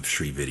lineage of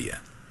Sri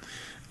Vidya.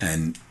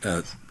 And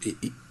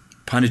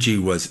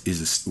Panditji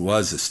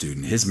was a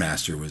student. His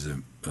master was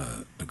a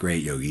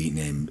great yogi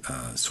named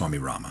Swami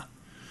Rama.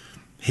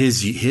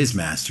 His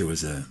master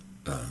was a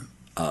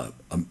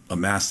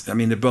master. I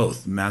mean, they're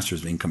both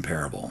masters of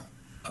incomparable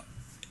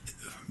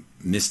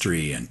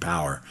mystery and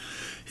power.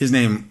 His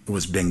name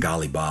was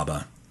Bengali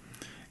Baba,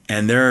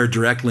 and they're a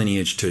direct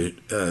linkage to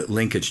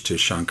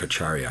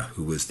Shankaracharya,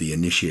 who was the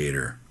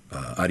initiator,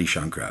 Adi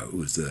Shankara, who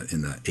was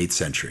in the 8th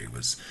century.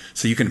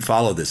 So you can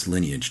follow this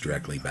lineage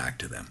directly back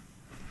to them.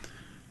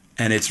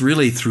 And it's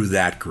really through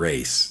that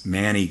grace.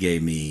 Manny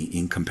gave me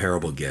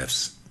incomparable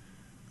gifts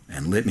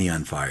and lit me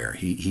on fire.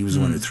 He was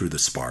the one who threw the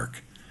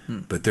spark.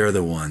 But they're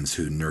the ones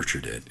who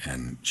nurtured it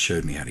and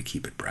showed me how to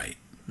keep it bright.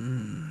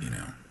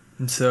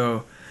 And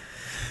so,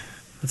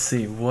 let's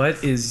see,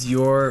 what is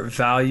your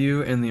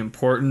value and the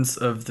importance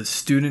of the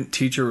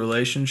student-teacher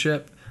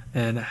relationship,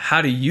 and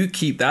how do you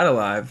keep that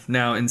alive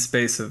now in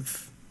space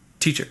of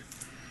teacher?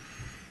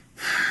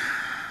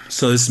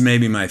 So this may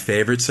be my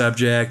favorite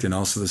subject, and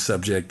also the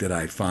subject that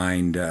I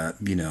find,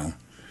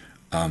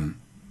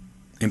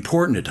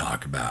 important to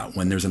talk about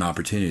when there's an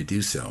opportunity to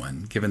do so.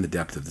 And given the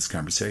depth of this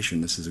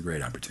conversation, this is a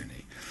great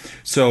opportunity.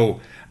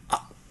 So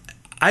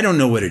I don't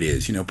know what it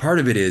is. Part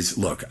of it is,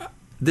 look,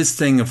 this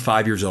thing of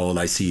 5 years old,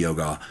 I see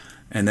yoga,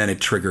 and then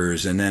it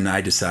triggers, and then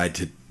I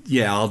decide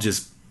I'll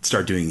just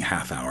start doing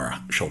half-hour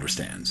shoulder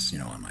stands,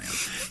 on my own.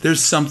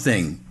 There's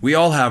something, we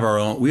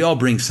all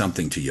bring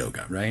something to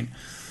yoga, right?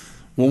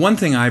 Well, one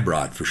thing I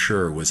brought for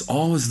sure was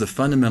always the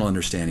fundamental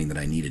understanding that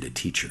I needed a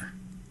teacher.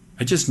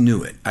 I just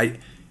knew it. I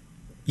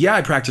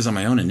practiced on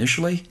my own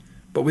initially,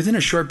 but within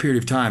a short period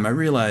of time, I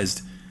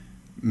realized,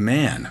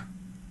 man,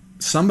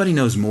 somebody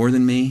knows more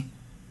than me.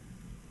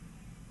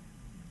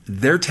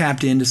 they're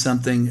tapped into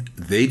something.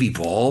 They've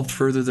evolved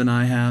further than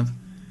I have.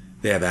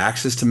 They have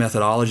access to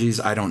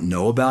methodologies I don't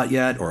know about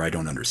yet or I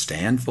don't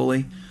understand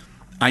fully.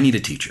 I need a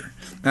teacher.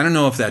 I don't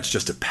know if that's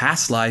just a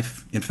past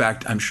life. In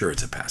fact, I'm sure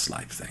it's a past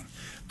life thing.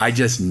 I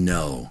just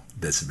know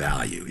this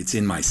value. It's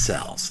in my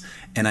cells.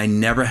 And I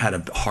never had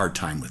a hard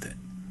time with it.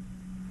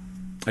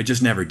 I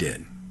just never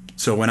did.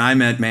 So when I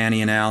met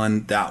Manny and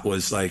Alan, that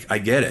was like, I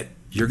get it.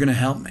 You're going to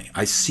help me.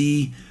 I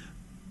see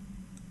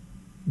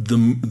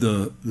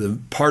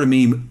the part of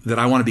me that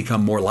I want to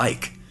become more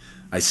like.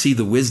 I see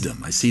the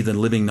wisdom. I see the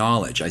living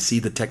knowledge. I see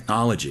the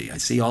technology. I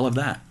see all of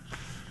that.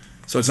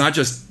 So it's not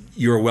just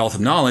you're a wealth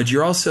of knowledge.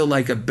 You're also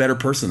like a better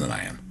person than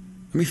I am.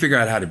 Let me figure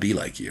out how to be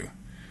like you.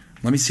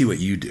 Let me see what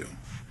you do.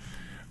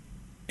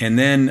 And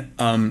then,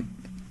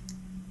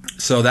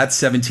 so that's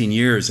 17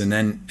 years. And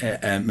then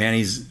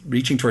Manny's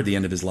reaching toward the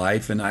end of his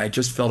life, and I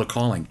just felt a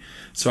calling.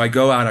 So I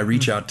go out, I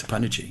reach out to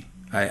Panditji.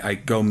 I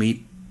go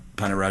meet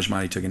Pandit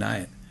Rajmani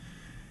Tuganayat.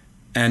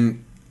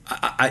 And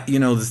I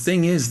the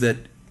thing is that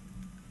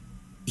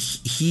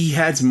he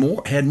had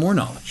more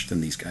knowledge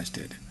than these guys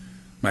did.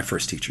 My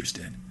first teachers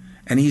did.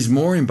 And he's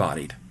more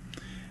embodied.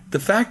 The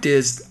fact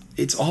is,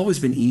 it's always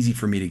been easy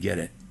for me to get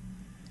it.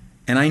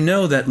 And I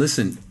know that,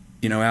 listen,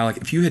 Alec,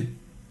 if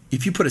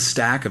you put a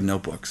stack of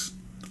notebooks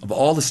of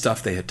all the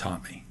stuff they had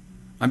taught me,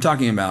 I'm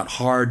talking about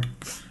hard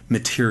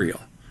material,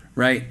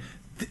 right?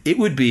 It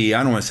would be,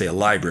 I don't want to say a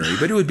library,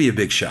 but it would be a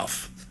big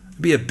shelf.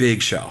 It'd be a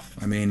big shelf.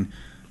 I mean,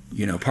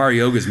 Para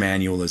Yoga's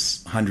manual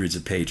is hundreds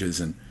of pages.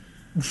 And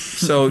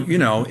so,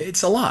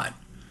 it's a lot.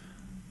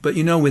 But,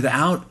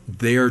 without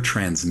their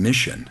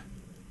transmission,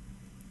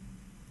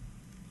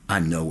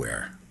 I'm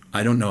nowhere.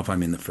 I don't know if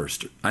I'm in the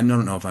first. I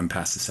don't know if I'm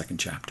past the second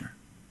chapter.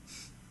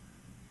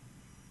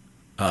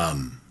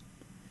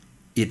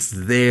 It's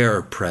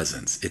their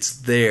presence. It's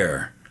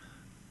their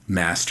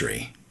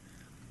mastery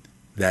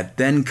that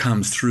then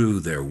comes through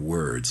their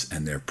words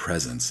and their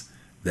presence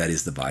that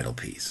is the vital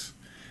piece.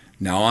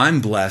 Now, I'm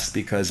blessed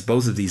because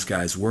both of these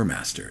guys were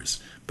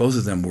masters. Both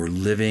of them were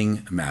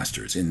living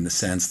masters in the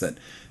sense that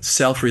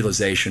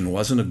self-realization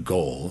wasn't a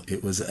goal.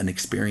 It was an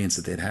experience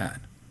that they'd had.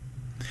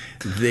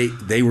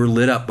 They were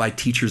lit up by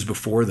teachers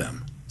before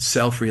them.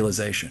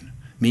 Self-realization,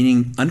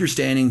 meaning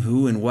understanding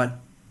who and what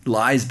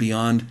lies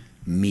beyond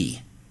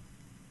me.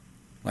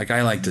 Like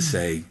I like to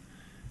say,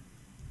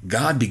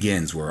 God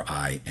begins where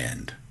I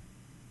end.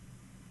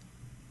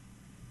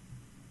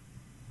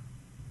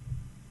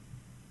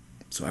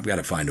 So I've got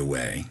to find a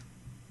way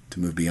to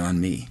move beyond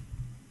me.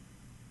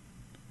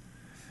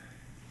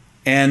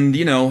 And,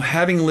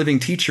 having a living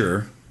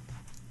teacher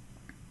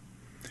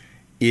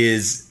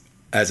is,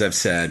 as I've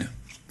said,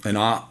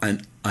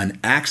 an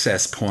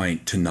access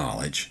point to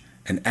knowledge,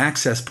 an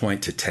access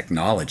point to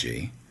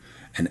technology,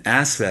 an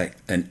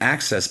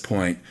access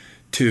point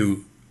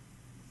to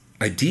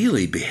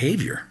ideally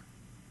behavior.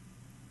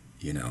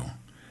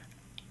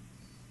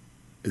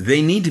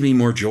 They need to be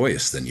more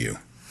joyous than you.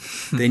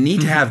 They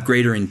need to have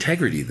greater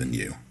integrity than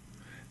you.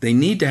 They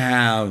need to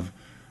have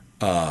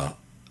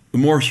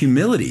more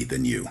humility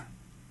than you.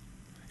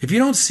 If you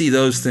don't see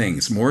those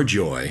things, more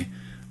joy,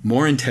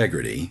 more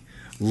integrity,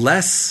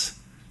 less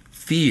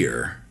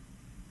fear,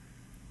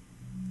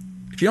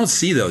 if you don't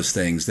see those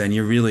things, then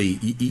you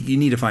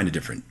need to find a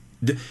different.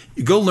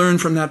 Go learn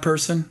from that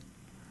person,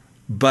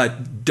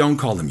 but don't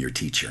call them your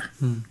teacher.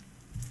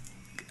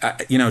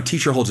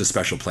 Teacher holds a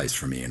special place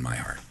for me in my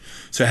heart.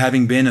 So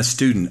having been a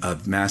student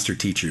of master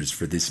teachers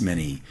for this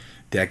many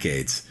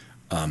decades,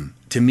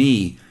 to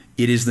me,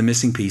 it is the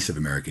missing piece of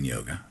American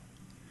yoga.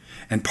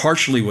 And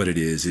partially what it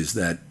is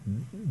that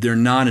there are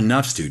not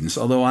enough students,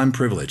 although I'm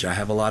privileged. I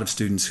have a lot of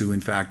students who,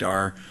 in fact,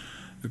 are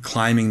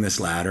climbing this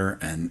ladder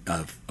and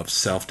of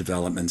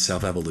self-development,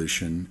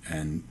 self-evolution,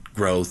 and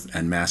growth,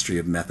 and mastery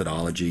of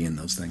methodology and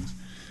those things.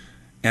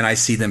 And I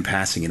see them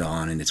passing it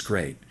on, and it's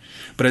great.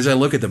 But as I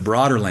look at the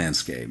broader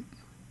landscape,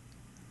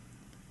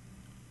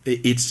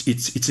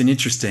 it's an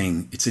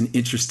interesting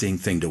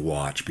thing to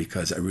watch,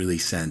 because I really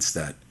sense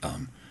that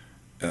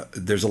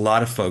there's a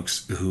lot of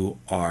folks who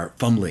are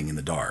fumbling in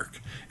the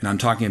dark, and I'm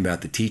talking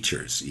about the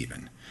teachers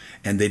even,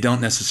 and they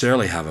don't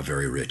necessarily have a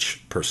very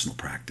rich personal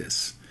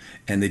practice,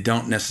 and they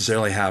don't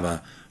necessarily have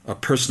a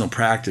personal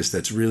practice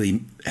that's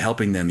really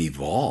helping them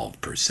evolve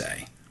per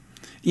se,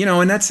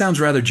 and that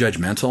sounds rather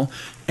judgmental,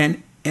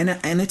 and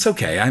it's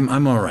okay.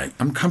 I'm all right.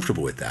 I'm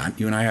comfortable with that.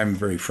 You and I are having a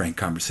very frank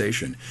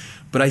conversation,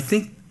 but I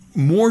think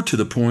more to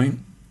the point,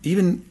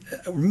 even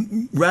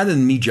rather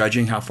than me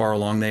judging how far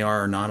along they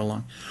are or not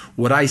along,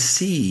 what I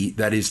see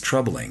that is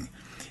troubling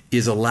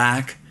is a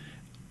lack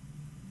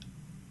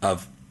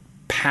of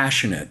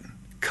passionate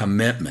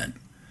commitment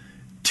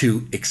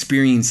to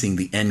experiencing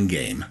the end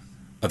game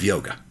of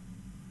yoga.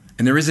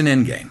 And there is an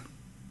end game.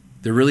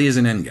 There really is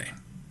an end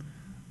game.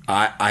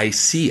 I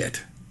see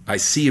it. I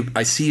see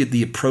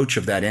the approach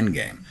of that end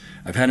game.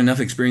 I've had enough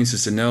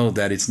experiences to know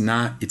that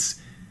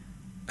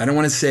I don't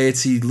want to say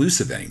it's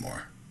elusive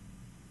anymore.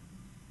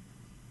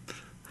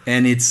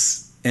 And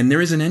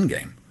there is an end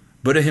game.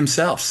 Buddha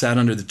himself sat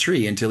under the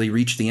tree until he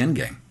reached the end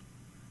game.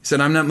 He said,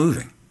 I'm not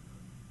moving.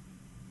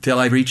 till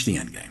I reach the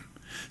end game.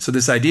 So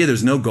this idea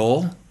there's no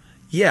goal,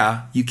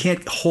 yeah, you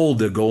can't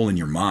hold a goal in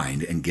your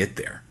mind and get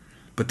there.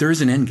 But there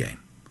is an end game.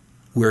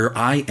 Where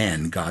I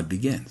end, God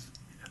begins.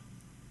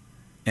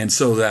 And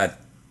so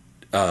that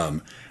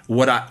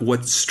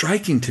what's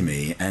striking to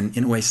me, and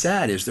in a way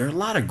sad, is there are a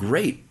lot of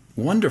great,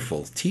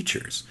 wonderful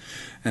teachers.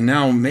 And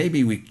now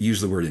maybe we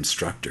use the word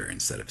instructor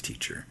instead of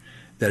teacher,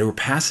 that are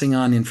passing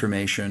on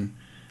information.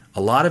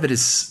 A lot of it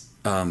is,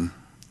 what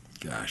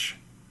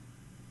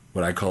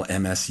I call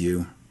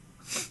MSU,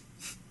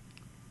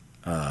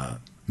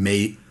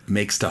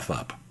 make stuff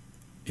up.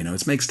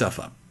 It's make stuff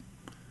up.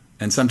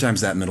 And sometimes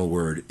that middle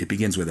word, it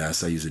begins with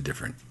S. I use a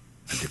different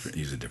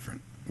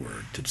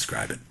word to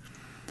describe it.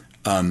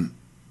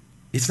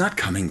 It's not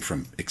coming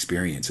from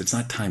experience. It's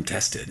not time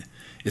tested.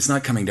 It's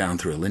not coming down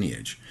through a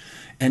lineage.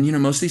 And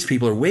most of these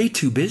people are way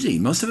too busy.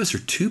 Most of us are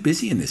too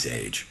busy in this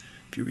age.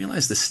 If you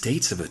realize the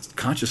states of a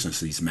consciousness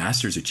these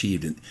masters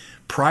achieved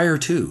prior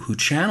to, who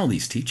channel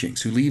these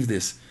teachings, who leave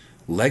this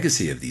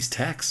legacy of these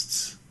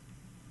texts,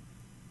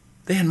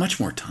 they had much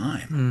more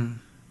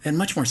time. They had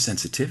much more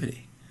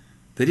sensitivity.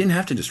 They didn't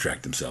have to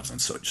distract themselves on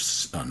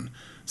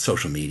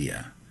social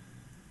media.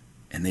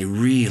 And they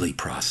really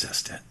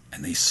processed it.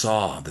 And they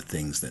saw the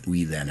things that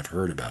we then have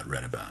heard about,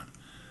 read about.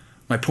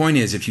 My point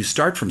is, if you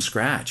start from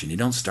scratch and you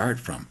don't start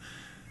from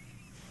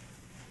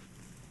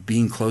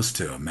being close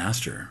to a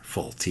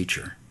masterful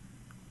teacher,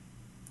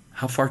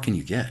 how far can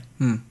you get?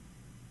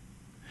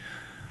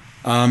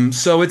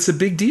 So it's a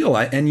big deal.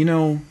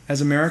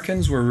 As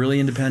Americans, we're really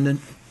independent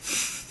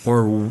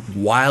or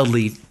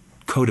wildly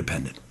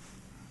codependent.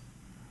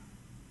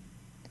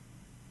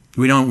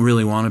 We don't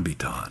really want to be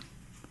taught.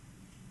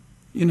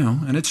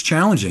 And it's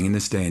challenging in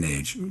this day and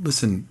age.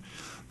 Listen,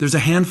 there's a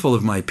handful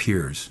of my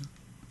peers.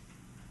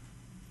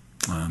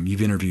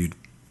 You've interviewed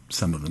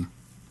some of them.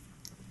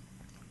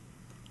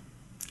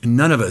 And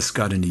none of us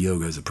got into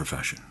yoga as a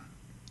profession.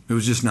 It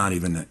was just not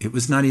even,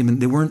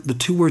 the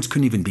two words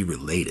couldn't even be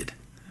related.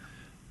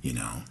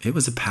 It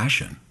was a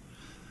passion.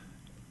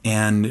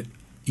 And,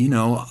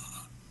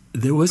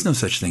 there was no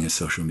such thing as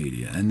social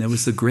media. And there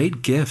was the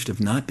great gift of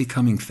not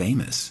becoming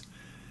famous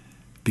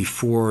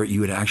before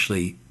you had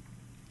actually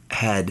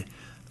had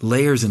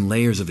layers and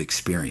layers of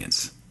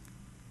experience.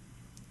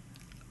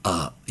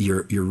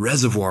 Your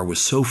reservoir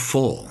was so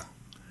full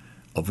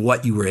of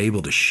what you were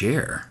able to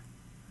share.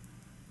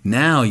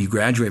 Now you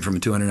graduate from a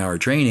 200-hour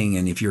training,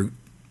 and if you're,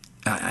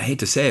 I hate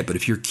to say it, but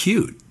if you're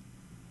cute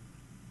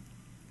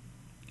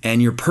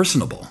and you're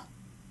personable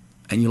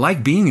and you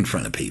like being in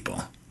front of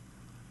people,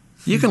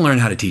 you can learn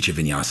how to teach a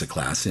vinyasa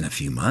class in a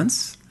few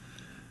months.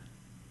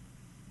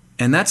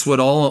 And that's what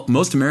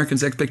most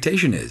Americans'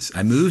 expectation is.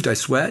 I moved, I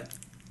sweat.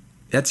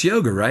 That's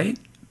yoga, right?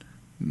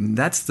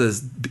 That's the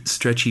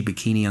stretchy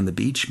bikini on the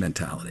beach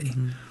mentality.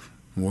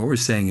 What we're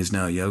saying is,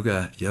 no,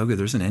 yoga,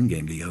 there's an end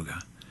game to yoga.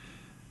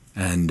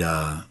 And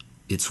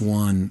it's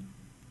one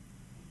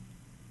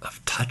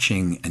of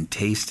touching and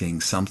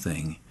tasting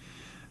something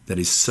that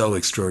is so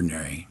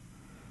extraordinary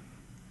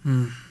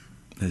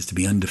as to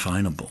be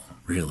undefinable,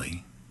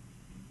 really.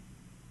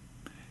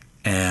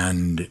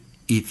 And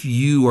if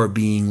you are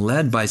being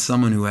led by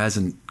someone who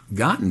hasn't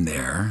gotten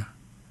there,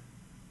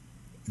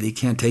 they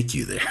can't take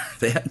you there.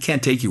 They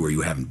can't take you where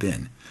you haven't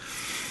been.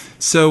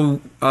 So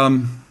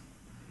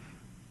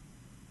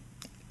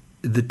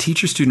the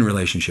teacher-student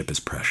relationship is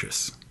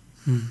precious.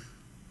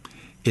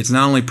 It's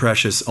not only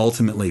precious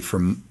ultimately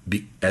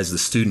as the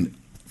student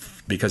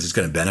because it's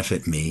going to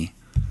benefit me.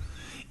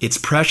 It's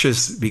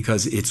precious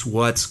because it's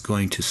what's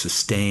going to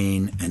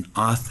sustain an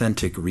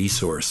authentic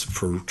resource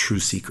for true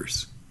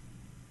seekers.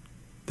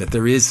 That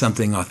there is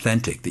something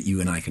authentic that you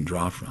and I can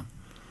draw from.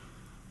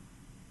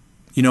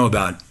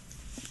 About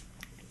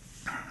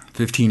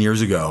 15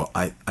 years ago,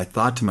 I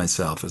thought to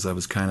myself as I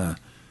was kind of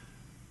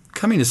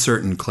coming to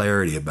certain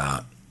clarity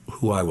about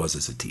who I was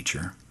as a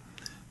teacher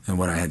and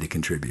what I had to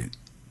contribute.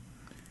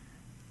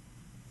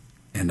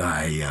 And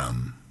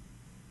I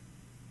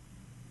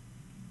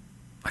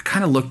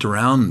kind of looked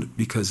around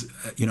because,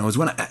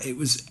 it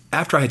was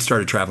after I had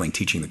started traveling,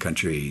 teaching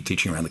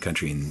around the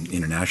country and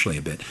internationally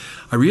a bit,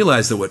 I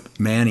realized that what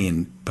Manny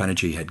and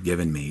Panaji had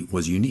given me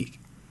was unique.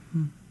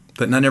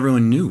 That not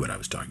everyone knew what I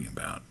was talking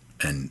about.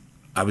 And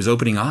I was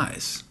opening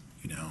eyes,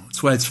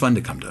 It's why it's fun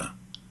to come to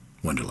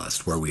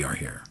Wonderlust, where we are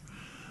here.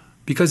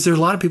 Because there are a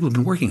lot of people who have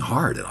been working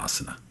hard at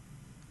asana.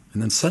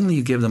 And then suddenly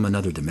you give them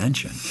another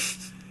dimension.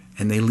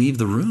 And they leave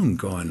the room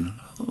going,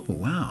 oh,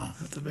 wow.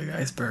 That's a big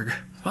iceberg.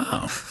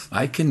 Wow,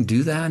 I can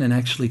do that and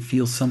actually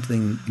feel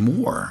something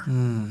more.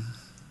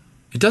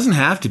 It doesn't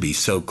have to be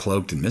so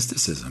cloaked in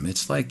mysticism.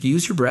 It's like,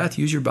 use your breath,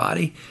 use your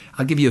body.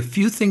 I'll give you a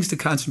few things to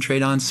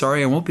concentrate on.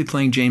 Sorry, I won't be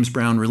playing James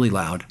Brown really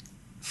loud.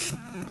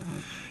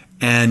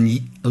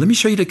 And let me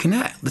show you to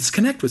connect. Let's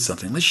connect with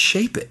something. Let's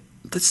shape it.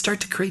 Let's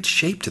start to create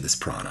shape to this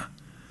prana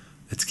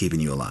that's keeping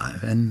you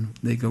alive. And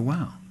they go,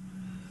 wow.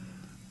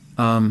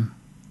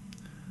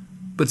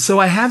 But so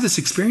I have this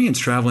experience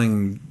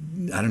traveling,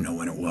 I don't know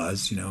when it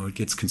was, it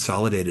gets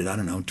consolidated,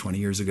 20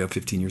 years ago,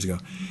 15 years ago.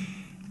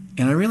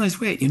 And I realized,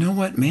 wait,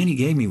 what Manny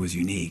gave me was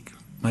unique.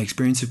 my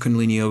experience of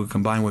Kundalini Yoga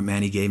combined with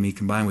Manny gave me,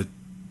 combined with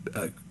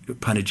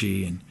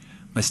Panditji and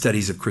my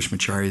studies of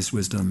Krishnamacharya's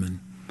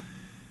wisdom.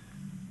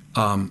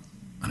 And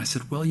I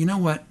said, well, you know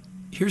what?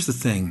 Here's the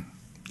thing.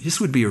 This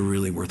would be a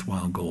really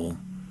worthwhile goal,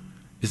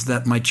 is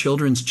that my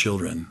children's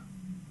children,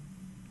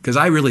 because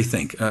I really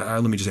think,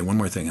 let me just say one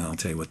more thing and I'll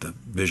tell you what the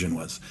vision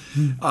was.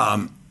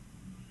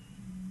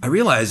 I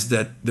realized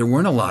that there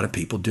weren't a lot of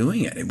people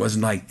doing it. It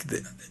wasn't like,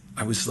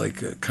 I was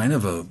like a kind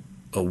of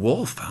a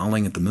wolf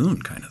howling at the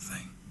moon kind of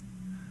thing.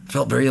 I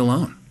felt very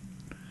alone.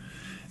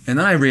 And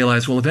then I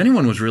realized, well, if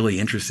anyone was really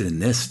interested in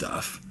this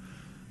stuff,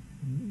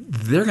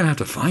 they're going to have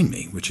to find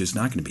me, which is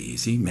not going to be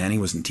easy. Manny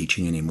wasn't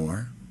teaching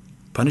anymore.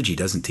 Panditji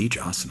doesn't teach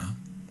asana.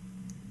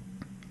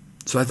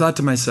 So I thought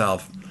to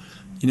myself,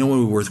 you know what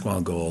a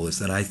worthwhile goal is,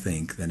 that I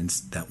think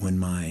that when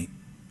my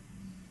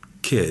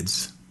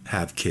kids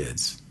have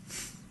kids,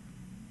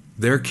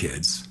 their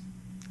kids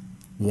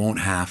won't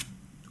have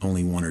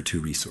only one or two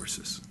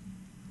resources.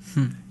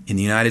 In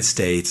the United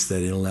States,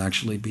 that it'll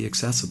actually be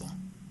accessible.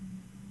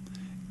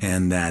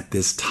 And that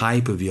this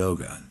type of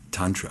yoga,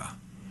 Tantra,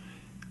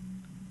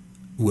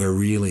 where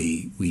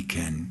really we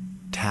can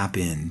tap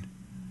in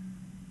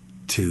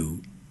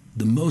to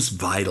the most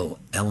vital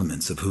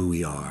elements of who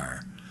we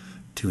are,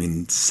 to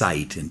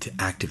incite and to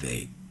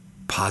activate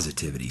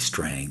positivity,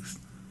 strength,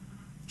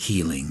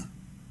 healing,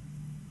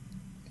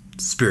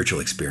 spiritual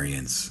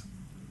experience,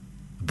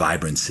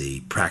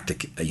 vibrancy,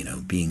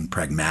 being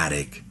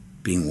pragmatic,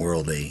 being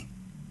worldly,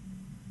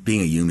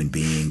 being a human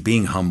being,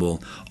 being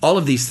humble, all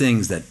of these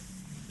things that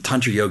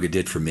Tantra Yoga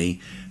did for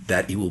me,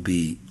 that it will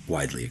be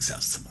widely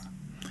accessible.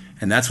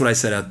 And that's what I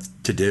set out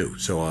to do.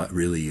 So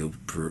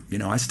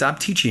I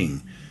stopped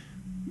teaching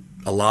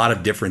a lot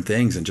of different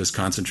things and just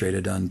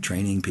concentrated on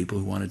training people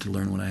who wanted to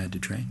learn what I had to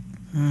train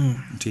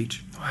and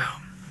teach. Wow.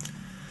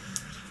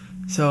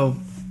 So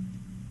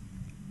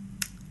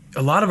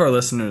a lot of our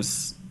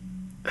listeners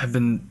have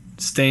been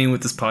staying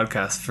with this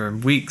podcast for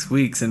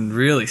weeks, and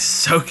really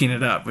soaking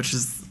it up, which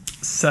is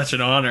such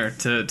an honor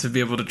to be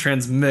able to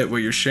transmit what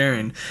you're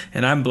sharing.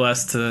 And I'm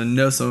blessed to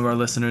know some of our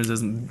listeners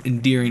as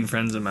endearing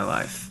friends in my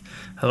life.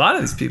 A lot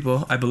of these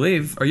people, I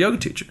believe, are yoga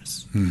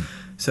teachers.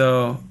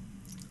 So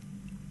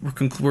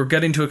we're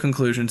getting to a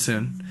conclusion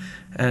soon.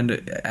 And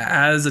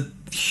as a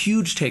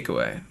huge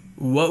takeaway,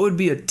 what would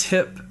be a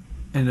tip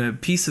and a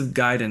piece of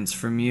guidance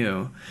from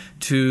you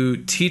to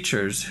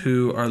teachers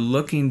who are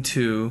looking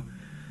to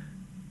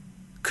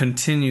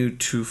continue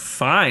to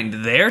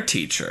find their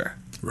teacher?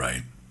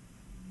 Right.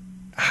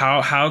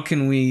 How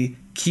can we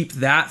keep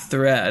that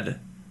thread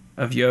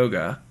of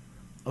yoga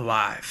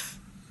alive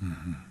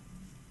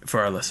for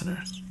our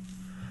listeners?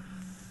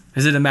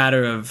 Is it a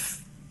matter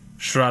of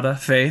shraddha,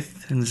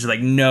 faith, and just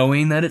like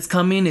knowing that it's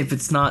coming if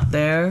it's not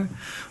there?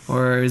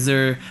 Or is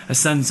there a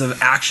sense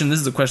of action? This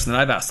is a question that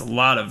I've asked a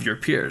lot of your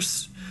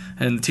peers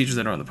and the teachers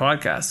that are on the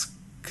podcast.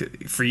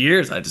 For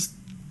years,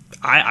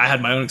 I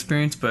had my own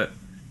experience, but,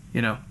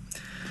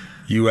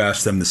 You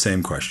asked them the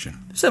same question.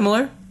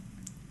 Similar.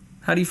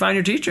 How do you find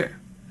your teacher?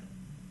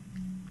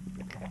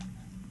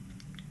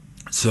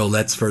 So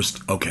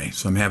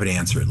so I'm happy to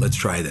answer it. Let's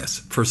try this.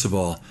 First of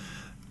all,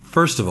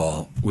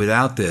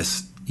 without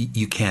this,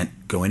 you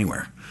can't go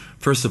anywhere.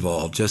 First of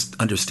all, just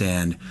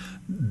understand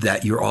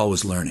that you're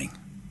always learning.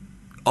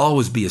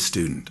 Always be a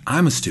student.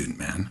 I'm a student,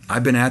 man.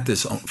 I've been at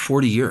this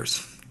 40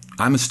 years.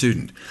 I'm a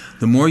student.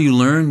 The more you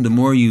learn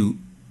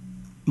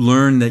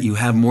that you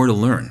have more to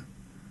learn.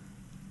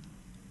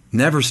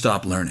 Never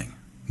stop learning.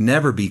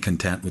 Never be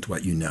content with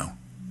what you know.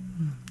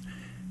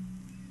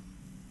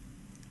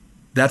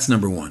 That's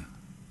number one.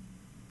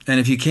 And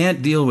if you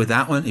can't deal with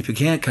that one, if you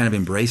can't kind of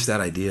embrace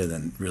that idea,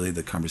 then really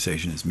the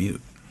conversation is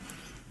mute.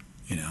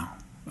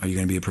 Are you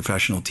going to be a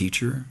professional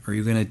teacher, or are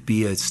you going to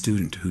be a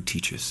student who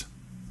teaches?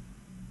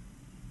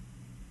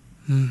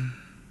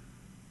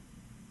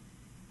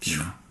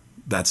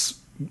 That's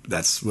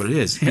what it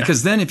is. Yeah.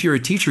 Because then if you're a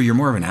teacher, you're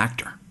more of an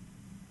actor.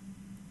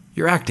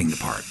 You're acting the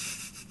part.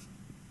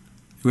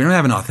 We don't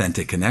have an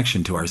authentic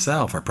connection to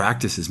ourselves. Our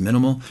practice is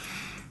minimal.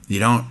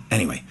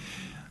 Anyway.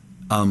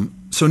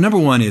 So number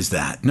one is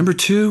that. Number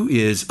two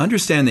is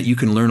understand that you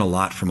can learn a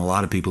lot from a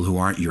lot of people who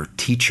aren't your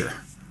teacher.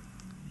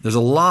 There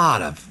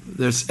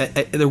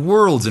are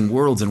worlds and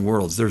worlds and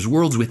worlds. There's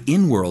worlds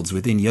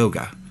within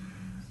yoga,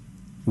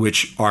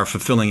 which are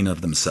fulfilling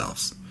of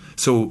themselves.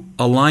 So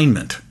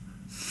alignment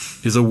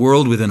is a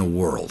world within a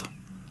world,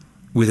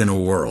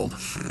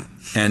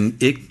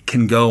 and it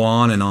can go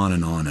on and on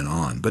and on and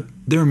on. But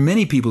there are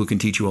many people who can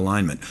teach you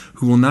alignment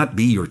who will not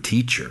be your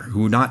teacher,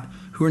 who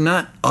are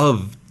not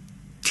of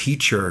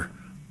teacher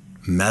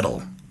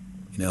metal.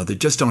 They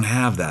just don't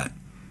have that.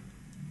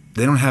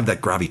 They don't have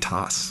that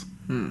gravitas.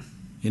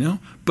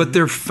 But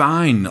they're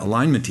fine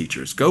alignment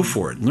teachers. Go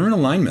for it. Learn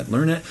alignment.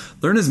 Learn it.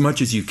 Learn as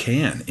much as you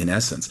can, in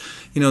essence.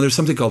 There's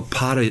something called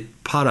pada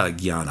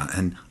jnana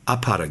and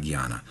apada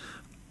jnana.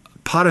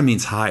 Pada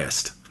means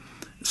highest.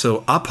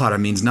 So apada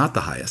means not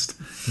the highest.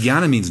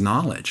 Jnana means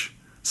knowledge.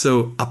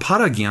 So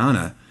apada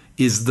jnana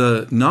is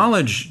the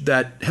knowledge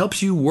that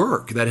helps you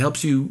work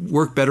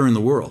better in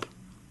the world.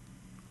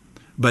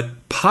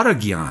 But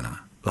paragyana,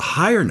 the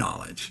higher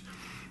knowledge,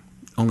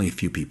 only a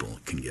few people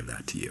can give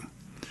that to you.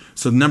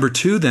 So number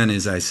 2 then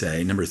is,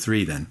 number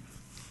 3 then,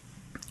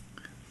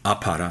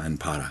 apara and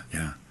para,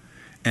 yeah.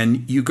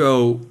 And you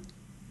go,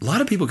 a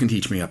lot of people can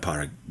teach me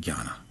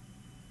aparagyana.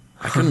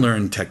 I can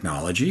learn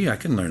technology, I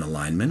can learn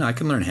alignment, I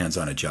can learn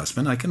hands-on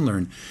adjustment, I can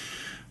learn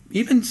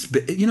even,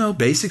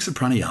 basics of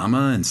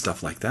pranayama and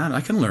stuff like that.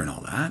 I can learn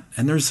all that.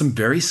 And there's some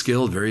very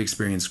skilled, very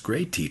experienced,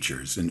 great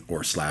teachers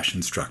or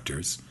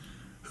instructors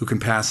who can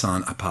pass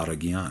on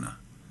aparagyana.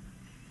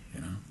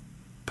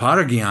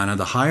 Paragyana,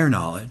 the higher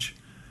knowledge,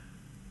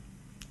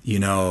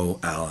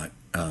 Alec,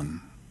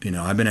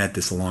 I've been at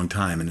this a long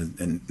time,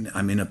 and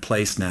I'm in a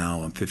place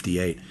now. I'm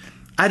 58.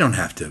 I don't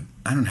have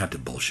to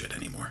bullshit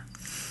anymore,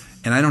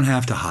 and I don't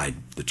have to hide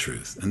the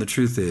truth. And the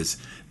truth is,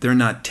 there are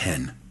not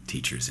 10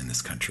 teachers in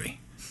this country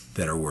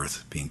that are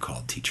worth being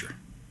called teacher.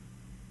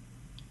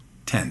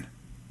 10,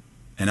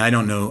 and I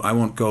don't know. I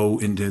won't go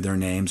into their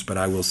names, but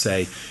I will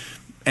say,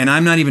 and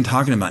I'm not even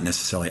talking about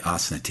necessarily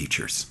asana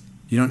teachers.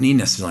 You don't need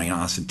necessarily an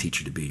asana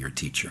teacher to be your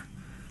teacher.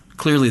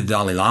 Clearly, the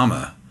Dalai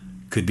Lama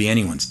could be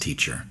anyone's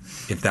teacher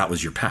if that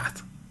was your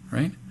path,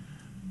 right?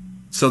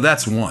 So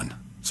that's 1.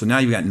 So now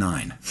you've got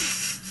 9.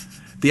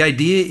 The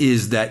idea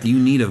is that you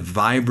need a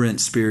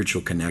vibrant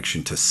spiritual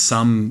connection to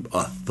some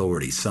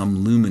authority,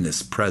 some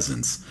luminous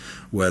presence,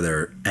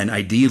 and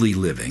ideally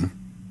living,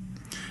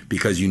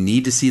 because you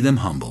need to see them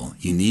humble,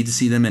 you need to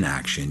see them in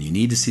action, you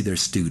need to see their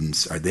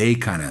students. Are they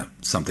kind of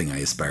something I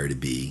aspire to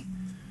be?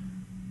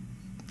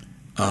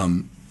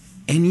 And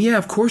yeah,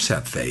 of course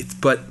have faith,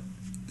 but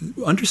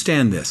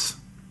understand this,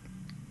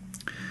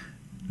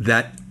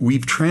 that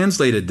we've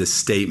translated this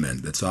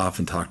statement that's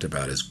often talked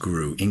about as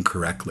guru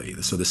incorrectly.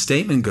 So the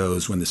statement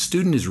goes, when the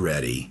student is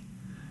ready,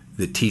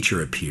 the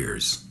teacher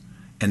appears.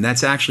 And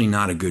that's actually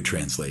not a good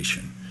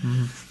translation.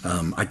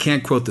 Mm-hmm. I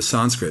can't quote the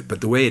Sanskrit,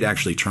 but the way it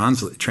actually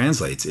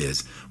translates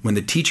is, when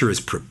the teacher is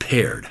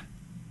prepared,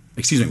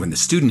 when the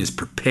student is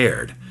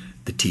prepared,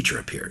 the teacher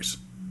appears.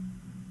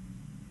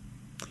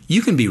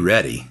 You can be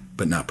ready,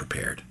 but not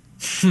prepared.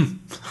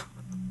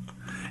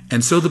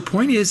 And so the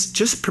point is,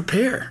 just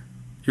prepare.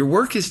 Your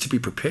work is to be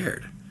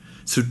prepared.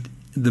 So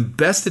the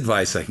best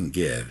advice I can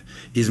give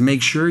is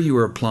make sure you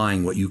are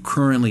applying what you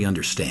currently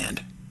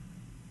understand.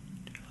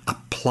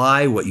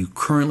 Apply what you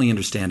currently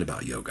understand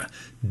about yoga.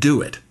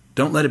 Do it.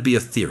 Don't let it be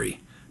a theory.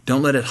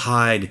 Don't let it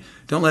hide.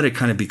 Don't let it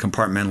kind of be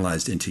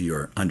compartmentalized into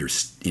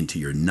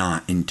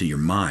your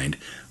mind.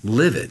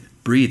 Live it.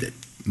 Breathe it.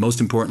 Most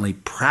importantly,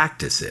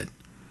 practice it.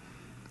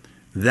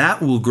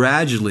 That will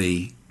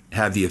gradually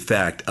have the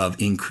effect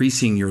of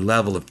increasing your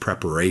level of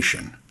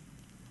preparation.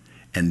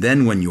 And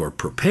then when you're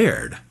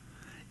prepared,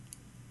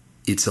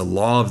 it's a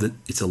law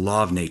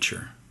of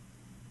nature.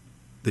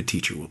 The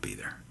teacher will be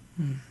there.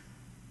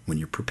 When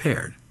you're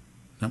prepared,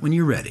 not when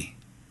you're ready.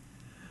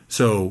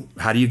 So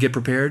how do you get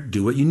prepared?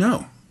 Do what you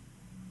know.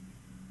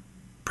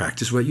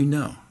 Practice what you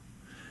know.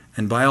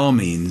 And by all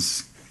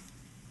means,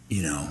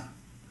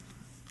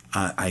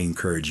 I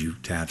encourage you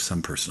to have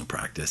some personal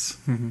practice.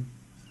 Mm-hmm.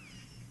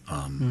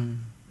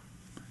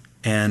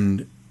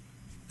 And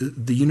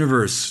the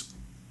universe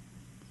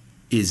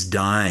is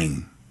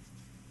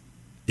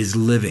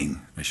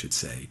living, I should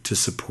say, to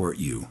support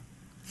you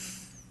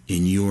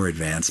in your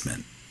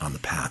advancement on the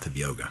path of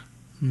yoga.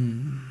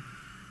 Mm.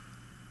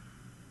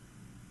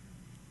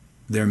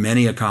 There are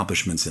many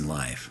accomplishments in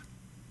life,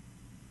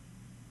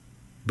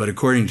 but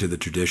according to the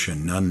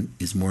tradition, none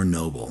is more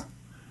noble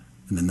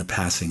than the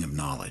passing of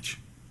knowledge.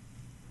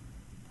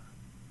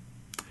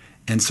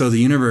 And so the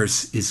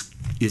universe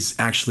is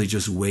actually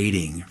just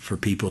waiting for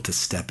people to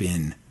step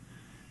in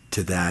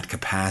to that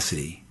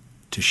capacity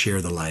to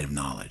share the light of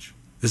knowledge.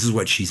 This is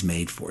what she's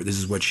made for. This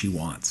is what she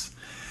wants.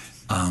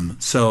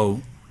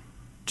 So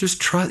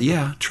just trust.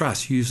 Yeah,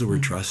 trust. You use the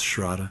word trust,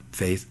 shraddha,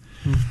 faith.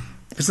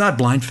 It's not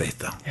blind faith,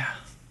 though. Yeah.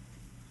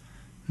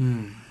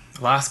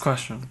 Last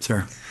question.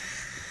 Sir.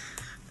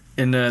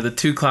 In the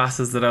 2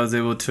 classes that I was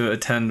able to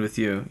attend with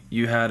you,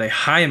 you had a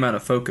high amount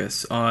of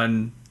focus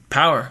on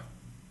power.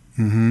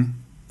 Mm-hmm.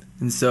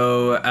 And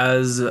so,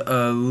 as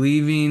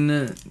leaving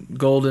a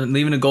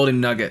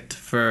golden nugget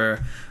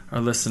for our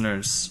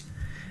listeners,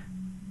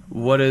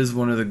 what is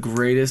one of the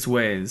greatest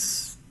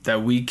ways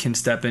that we can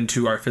step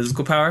into our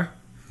physical power,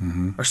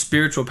 our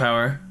spiritual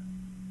power,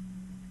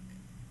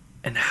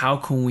 and how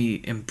can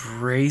we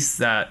embrace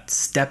that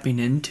stepping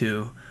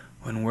into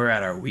when we're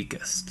at our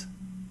weakest?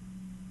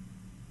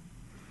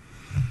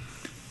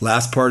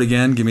 Last part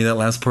again. Give me that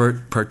last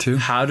part 2.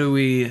 How do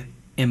we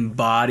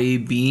embody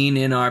being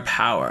in our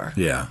power?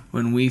 Yeah.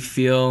 When we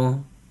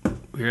feel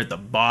we're at the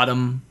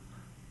bottom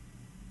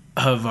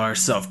of our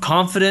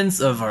self-confidence,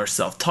 of our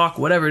self-talk,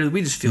 whatever it is,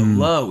 we just feel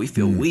low. We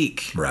feel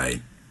weak.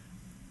 Right.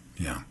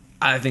 Yeah.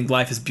 I think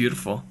life is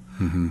beautiful.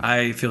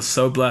 I feel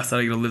so blessed that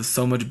I get to live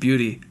so much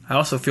beauty. I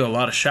also feel a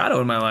lot of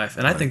shadow in my life,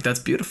 and I think that's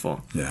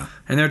beautiful. Yeah.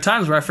 And there are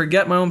times where I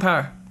forget my own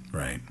power.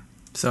 Right.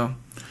 So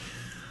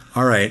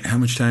All right, how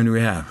much time do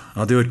we have?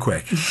 I'll do it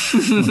quick.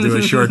 I'll do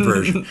a short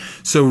version.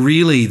 So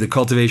really, the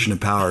cultivation of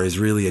power is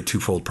really a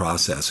twofold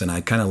process, and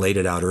I kind of laid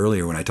it out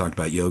earlier when I talked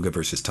about yoga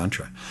versus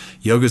tantra.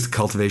 Yoga is the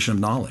cultivation of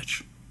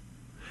knowledge,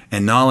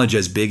 and knowledge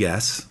as big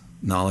S,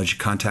 knowledge,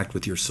 contact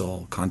with your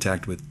soul,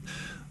 contact with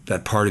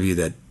that part of you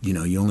that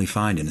you only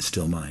find in a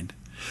still mind.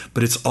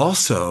 But it's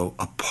also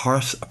a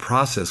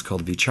process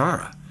called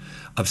vichara,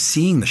 of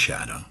seeing the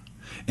shadow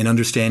and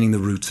understanding the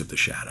roots of the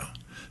shadow.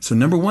 So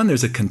number one,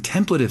 there's a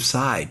contemplative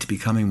side to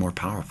becoming more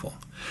powerful,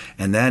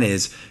 and that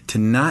is to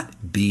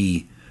not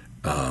be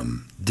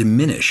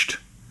diminished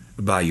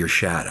by your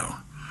shadow.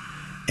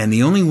 And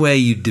the only way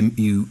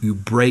you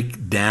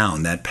break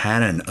down that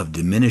pattern of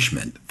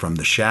diminishment from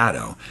the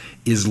shadow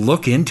is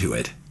look into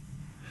it.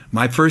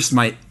 My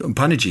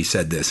Panditji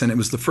said this, and it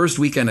was the first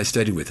weekend I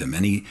studied with him,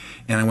 and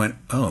I went,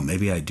 oh,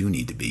 maybe I do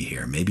need to be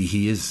here. Maybe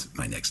he is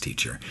my next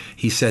teacher.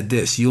 He said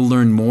this: you'll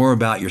learn more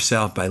about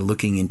yourself by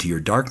looking into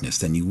your darkness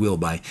than you will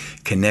by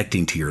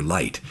connecting to your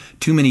light.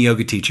 Too many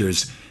yoga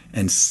teachers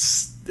and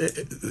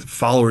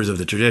followers of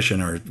the tradition,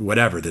 or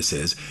whatever this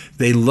is,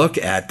 they look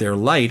at their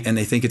light and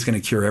they think it's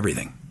going to cure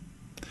everything.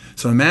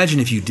 So imagine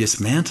if you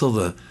dismantle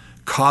the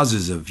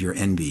causes of your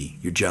envy,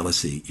 your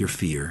jealousy, your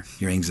fear,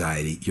 your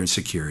anxiety, your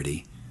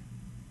insecurity,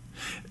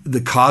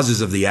 the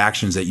causes of the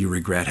actions that you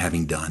regret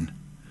having done,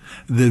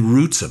 the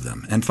roots of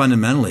them. And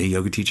fundamentally,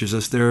 yoga teaches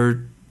us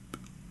they're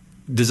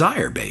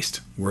desire-based.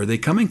 Where are they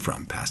coming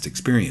from? Past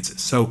experiences.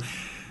 So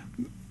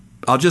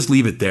I'll just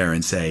leave it there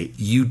and say,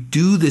 you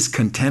do this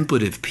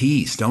contemplative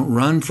piece. Don't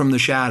run from the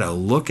shadow.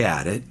 Look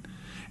at it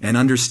and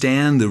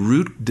understand the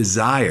root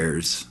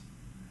desires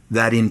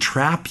that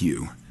entrap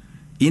you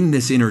in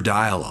this inner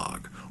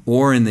dialogue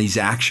or in these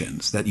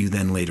actions that you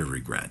then later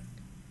regret.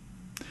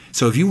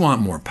 So if you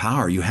want more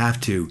power, you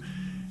have to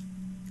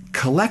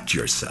collect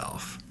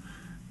yourself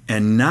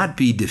and not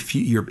be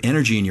your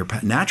energy and your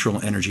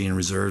natural energy and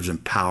reserves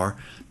and power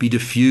be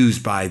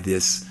diffused by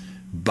this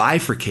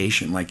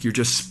bifurcation, like you're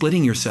just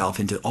splitting yourself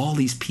into all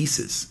these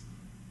pieces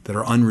that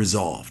are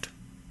unresolved.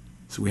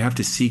 So we have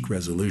to seek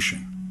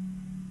resolution.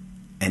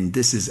 And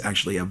this is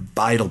actually a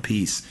vital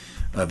piece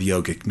of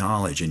yogic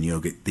knowledge and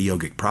the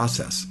yogic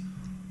process.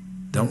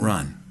 Don't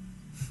run.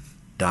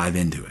 Dive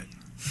into it.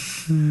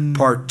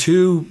 Part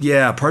two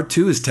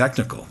is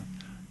technical.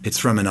 It's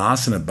from an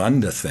asana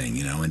bandha thing,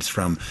 and it's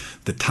from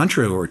the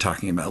tantra we're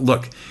talking about.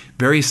 Look,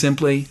 very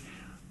simply,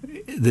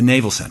 the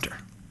navel center.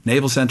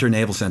 Navel center,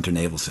 navel center,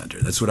 navel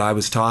center. That's what I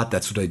was taught.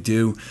 That's what I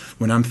do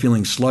when I'm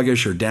feeling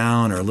sluggish or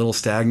down or a little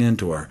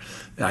stagnant or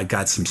I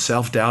got some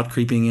self-doubt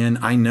creeping in.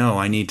 I know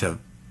I need to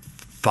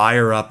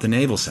fire up the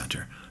navel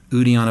center.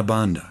 Uddiyana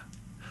Bandha,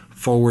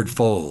 forward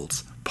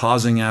folds,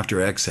 pausing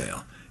after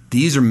exhale.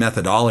 These are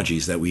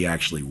methodologies that we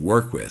actually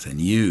work with and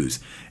use.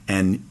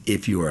 And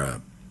if you are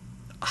a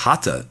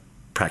hatha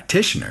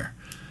practitioner,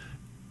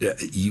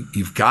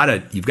 you've got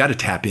to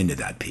tap into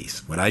that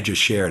piece. What I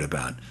just shared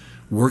about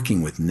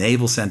working with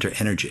navel center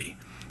energy.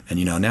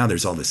 And now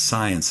there's all this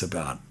science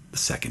about the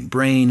second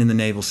brain in the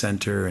navel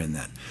center, and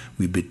that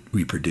we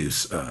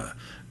produce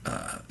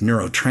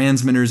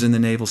neurotransmitters in the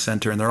navel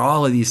center. And there are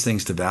all of these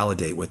things to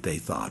validate what they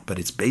thought. But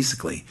it's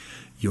basically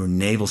your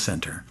navel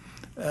center.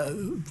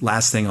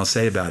 Last thing I'll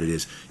say about it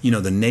is,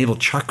 the navel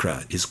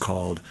chakra is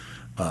called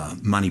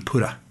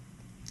Manipura.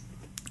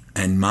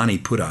 And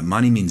Manipura,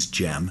 Mani means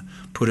gem,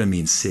 Pura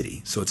means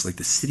city. So it's like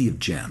the city of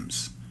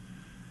gems.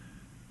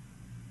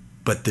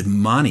 But the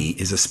Mani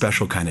is a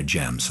special kind of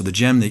gem. So the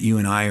gem that you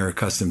and I are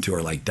accustomed to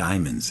are like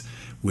diamonds,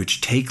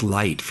 which take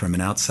light from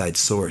an outside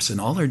source,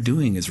 and all they're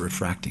doing is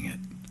refracting it.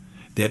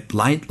 That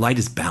light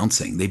is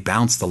bouncing. They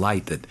bounce the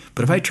light.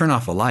 But if I turn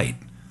off a light,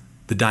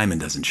 the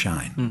diamond doesn't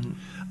shine. Mm-hmm.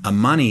 A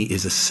Mani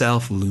is a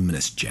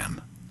self-luminous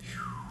gem,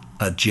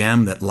 a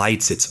gem that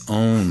lights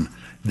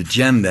the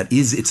gem that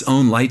is its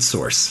own light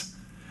source.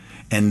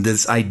 And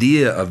this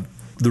idea of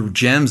the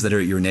gems that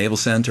are at your navel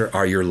center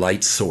are your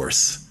light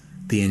source.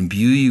 They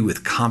imbue you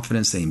with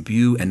confidence, they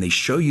imbue, and they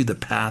show you the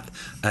path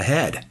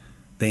ahead.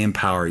 They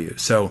empower you.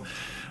 So,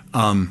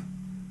 Buddha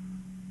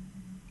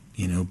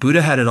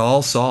had it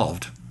all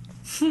solved.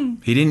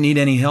 He didn't need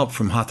any help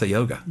from Hatha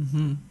Yoga.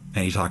 Mm-hmm.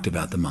 And he talked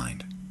about the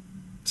mind.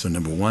 So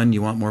number one,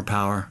 you want more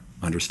power,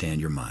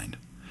 understand your mind.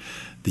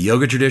 The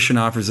yoga tradition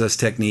offers us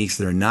techniques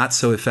that are not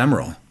so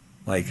ephemeral,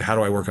 like how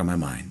do I work on my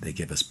mind? They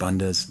give us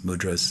bandhas,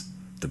 mudras,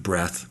 the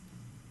breath,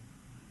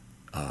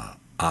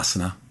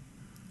 asana.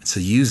 So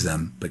use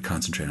them, but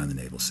concentrate on the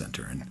navel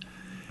center.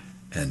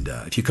 And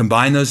if you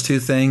combine those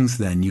two things,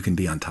 then you can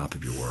be on top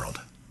of your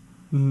world.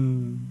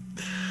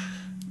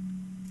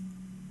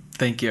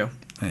 Thank you.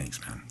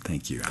 Thanks, man.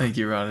 Thank you. Thank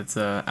you, Rod. It's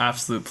an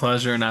absolute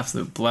pleasure, an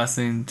absolute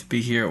blessing to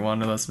be here at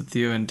Wanderlust with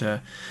you and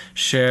to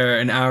share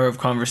an hour of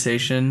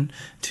conversation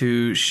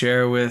to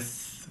share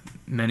with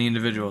many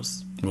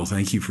individuals. Well,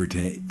 thank you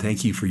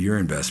for your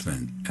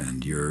investment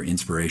and your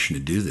inspiration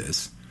to do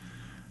this.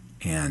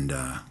 And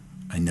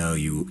I know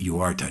you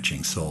are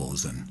touching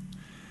souls, and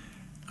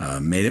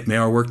may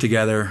our work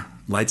together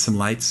light some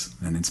lights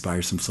and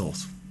inspire some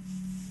souls.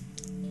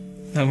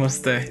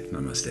 Namaste.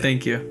 Namaste.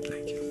 Thank you.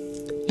 Thank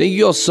you. Thank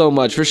you all so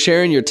much for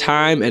sharing your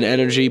time and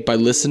energy by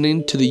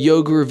listening to the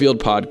Yoga Revealed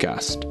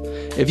podcast.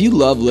 If you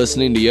love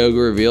listening to Yoga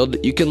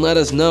Revealed, you can let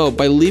us know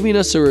by leaving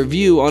us a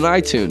review on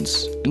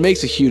iTunes. It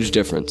makes a huge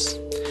difference.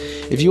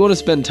 If you want to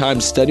spend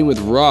time studying with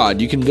Rod,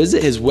 you can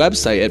visit his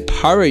website at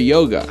Para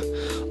Yoga.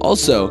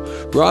 Also,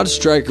 Rod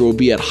Stryker will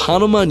be at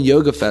Hanuman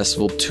Yoga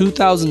Festival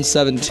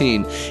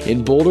 2017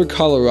 in Boulder,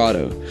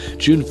 Colorado,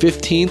 June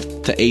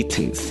 15th to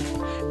 18th.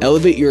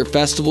 Elevate your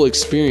festival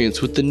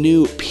experience with the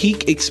new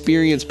Peak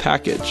Experience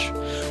package,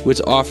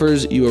 which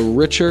offers you a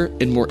richer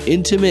and more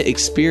intimate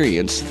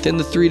experience than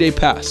the 3-day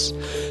pass,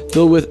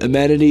 filled with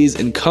amenities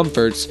and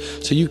comforts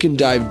so you can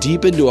dive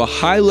deep into a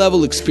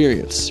high-level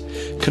experience,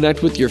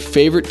 connect with your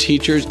favorite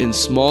teachers in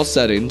small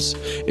settings,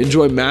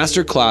 enjoy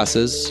master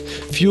classes,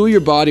 fuel your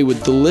body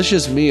with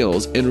delicious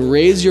meals, and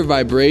raise your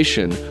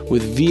vibration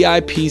with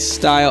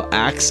VIP-style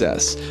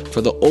access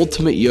for the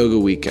ultimate yoga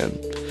weekend.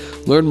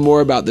 Learn more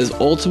about this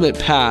ultimate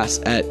pass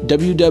at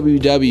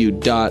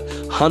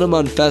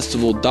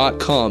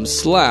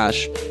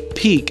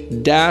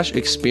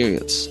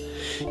www.hanumanfestival.com/peak-experience.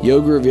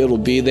 Yoga Revealed will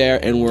be there,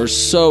 and we're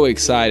so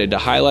excited to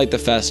highlight the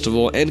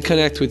festival and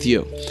connect with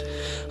you.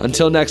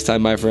 Until next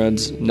time, my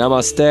friends,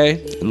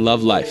 namaste and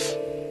love life.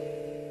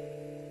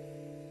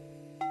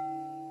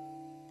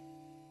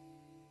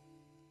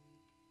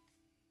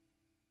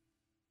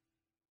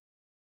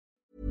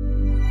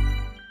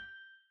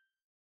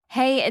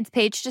 Hey, it's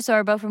Paige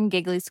DeSorbo from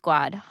Giggly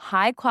Squad.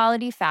 High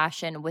quality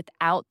fashion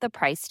without the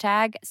price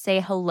tag. Say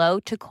hello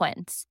to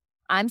Quince.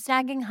 I'm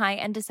snagging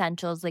high-end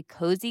essentials like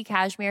cozy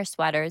cashmere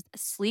sweaters,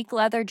 sleek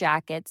leather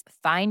jackets,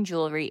 fine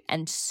jewelry,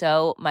 and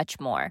so much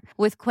more.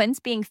 With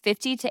Quince being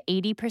 50 to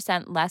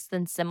 80% less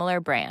than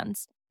similar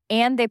brands.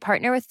 And they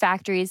partner with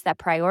factories that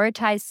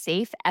prioritize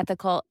safe,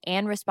 ethical,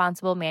 and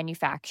responsible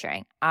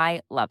manufacturing.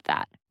 I love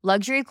that.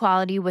 Luxury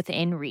quality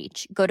within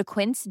reach. Go to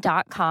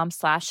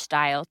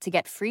quince.com/style to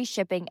get free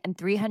shipping and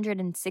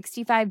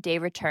 365-day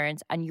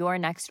returns on your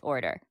next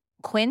order.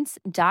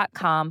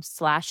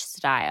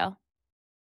 Quince.com/style.